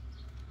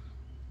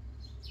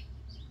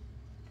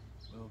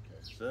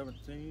 Okay,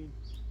 17,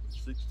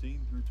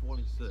 16 through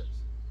 26. This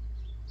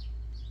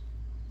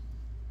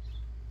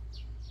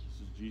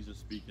is Jesus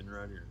speaking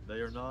right here.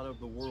 They are not of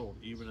the world,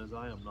 even as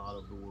I am not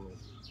of the world.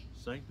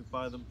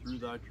 Sanctify them through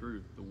thy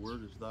truth. The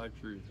word is thy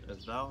truth.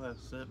 As thou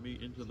hast sent me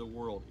into the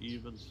world,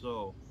 even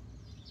so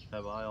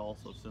have I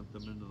also sent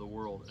them into the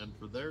world. And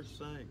for their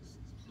sakes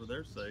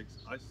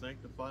I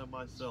sanctify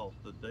myself,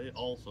 that they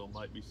also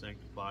might be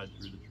sanctified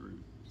through the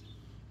truth.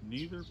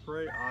 Neither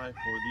pray I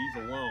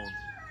for these alone,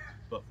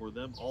 but for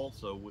them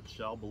also which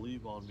shall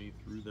believe on me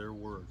through their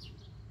word,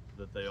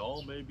 that they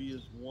all may be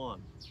as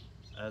one,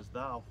 as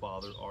thou,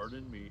 Father, art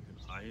in me, and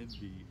I in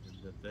thee,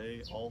 and that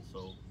they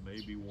also may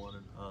be one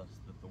in us,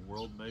 that the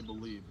world may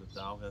believe that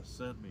thou hast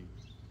sent me.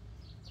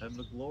 And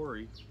the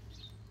glory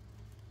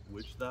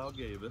which thou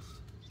gavest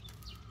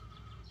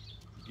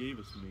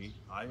me,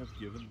 I have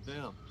given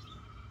them,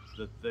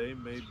 that they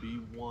may be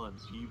one,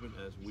 even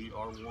as we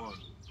are one.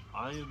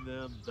 I in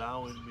them,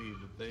 thou in me,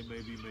 that they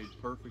may be made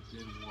perfect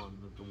in one,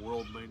 that the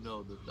world may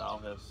know that thou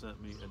hast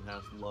sent me and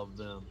hast loved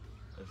them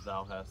as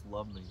thou hast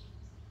loved me.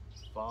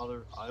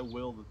 Father, I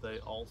will that they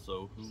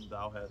also, whom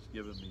thou hast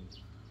given me,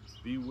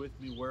 be with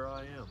me where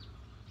I am,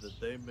 that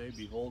they may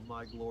behold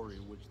my glory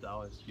which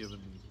thou hast given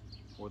me,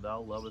 for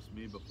thou lovest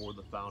me before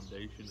the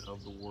foundation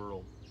of the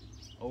world.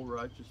 O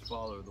righteous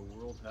Father, the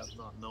world hath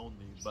not known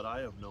thee, but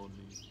I have known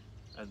thee,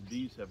 and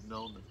these have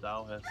known that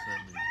thou hast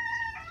sent me.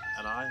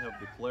 And I have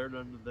declared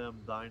unto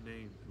them thy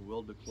name, and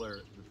will declare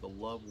it, that the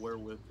love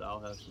wherewith thou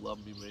hast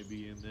loved me may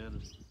be in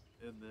them,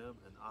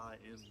 and I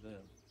in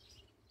them.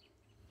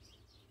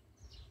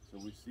 So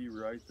we see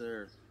right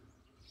there,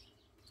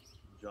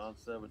 John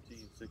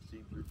 17,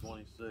 16 through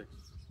 26, we're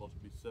supposed to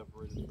be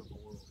separated from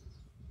the world.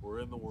 We're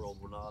in the world,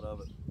 we're not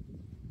of it.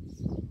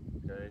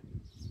 Okay?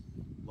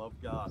 Love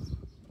God.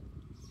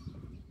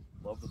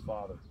 Love the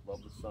Father.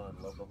 Love the Son.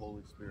 Love the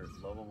Holy Spirit.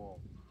 Love them all.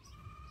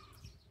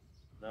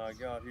 Now I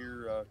got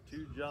here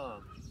 2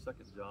 John, 2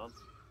 John,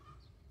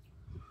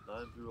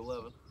 9 through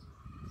 11,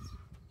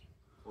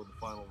 for the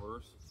final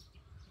verse.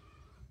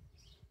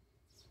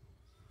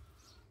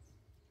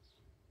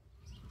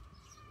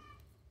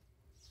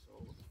 So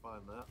let's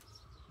find that.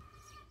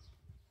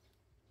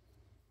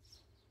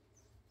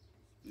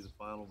 This will be the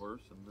final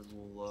verse, and then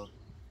we'll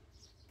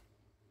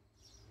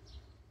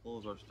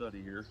close our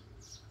study here.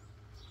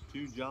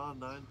 2 John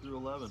 9 through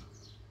 11.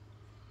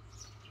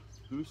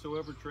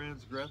 Whosoever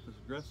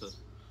transgresseth,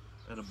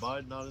 and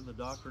abide not in the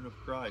doctrine of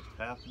Christ,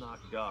 hath not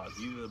God.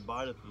 He that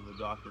abideth in the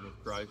doctrine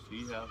of Christ,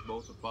 he hath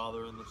both the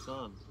Father and the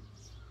Son.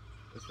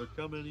 If there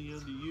come any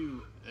unto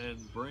you, and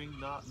bring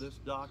not this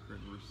doctrine,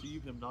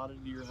 receive him not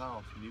into your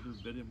house, neither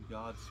bid him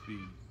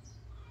Godspeed.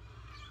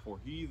 For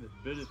he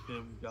that biddeth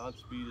him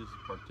Godspeed is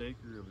a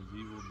partaker of his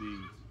evil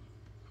deeds.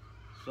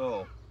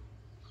 So,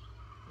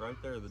 right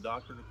there, the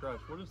doctrine of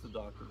Christ. What is the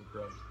doctrine of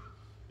Christ?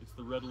 It's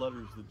the red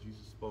letters that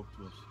Jesus spoke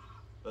to us.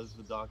 That is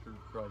the doctrine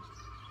of Christ.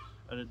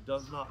 And it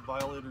does not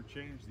violate or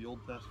change the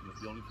Old Testament.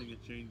 The only thing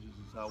it changes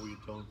is how we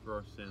atone for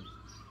our sins.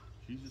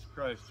 Jesus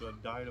Christ, who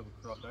had died on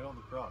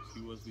the cross,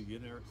 he was the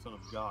inerrant Son of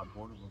God,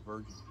 born of a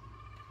virgin,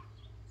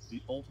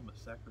 the ultimate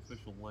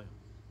sacrificial lamb,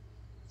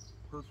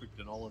 perfect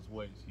in all his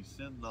ways. He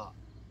sinned not.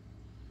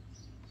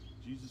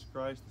 Jesus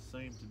Christ, the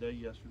same today,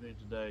 yesterday, and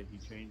today. He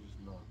changes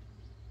not.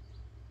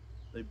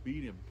 They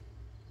beat him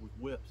with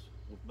whips,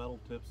 with metal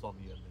tips on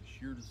the end. They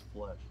sheared his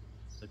flesh.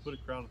 They put a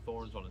crown of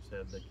thorns on his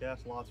head. They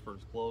cast lots for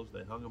his clothes.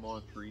 They hung him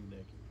on a tree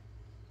naked.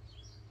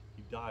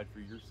 He died for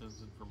your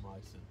sins and for my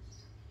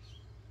sins.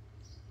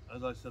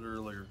 As I said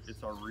earlier,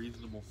 it's our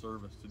reasonable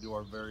service to do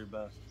our very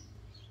best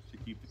to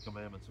keep the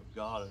commandments of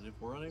God. And if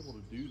we're unable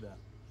to do that,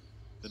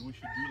 then we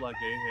should do like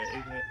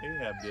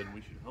Ahab did.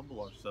 We should humble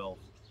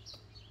ourselves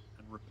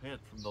and repent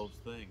from those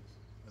things.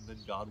 And then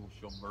God will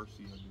show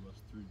mercy unto us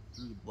through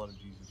the blood of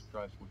Jesus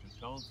Christ, which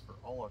atones for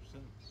all our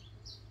sins.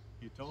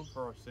 He atoned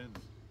for our sins.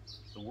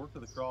 The work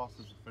of the cross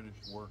is a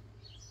finished work.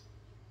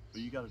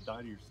 But you got to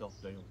die to yourself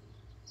daily.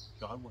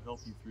 God will help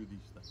you through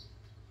these things.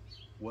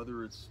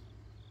 Whether it's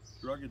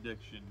drug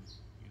addiction,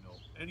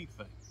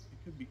 anything.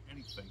 It could be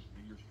anything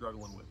that you're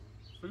struggling with.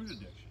 Food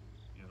addiction,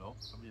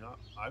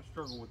 I've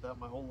struggled with that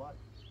my whole life.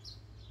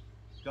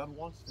 God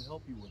wants to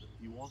help you with it.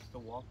 He wants to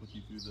walk with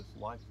you through this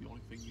life. The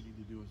only thing you need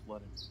to do is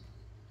let him.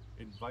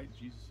 Invite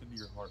Jesus into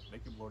your heart.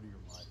 Make him Lord of your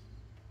life.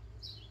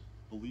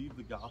 Believe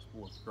the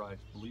gospel of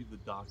Christ. Believe the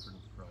doctrine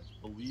of Christ.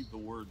 Believe the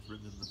words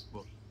written in this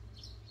book.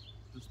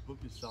 This book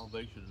is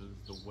salvation. It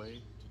is the way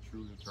to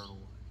true and eternal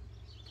life.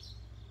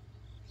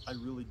 I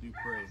really do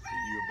pray that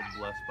you have been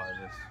blessed by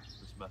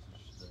this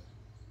message today.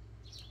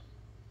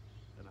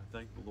 And I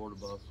thank the Lord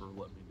above for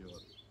letting me do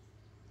it.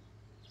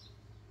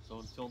 So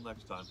until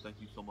next time, thank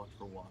you so much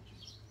for watching.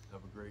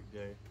 Have a great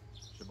day.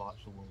 Shabbat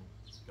Shalom.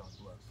 God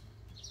bless.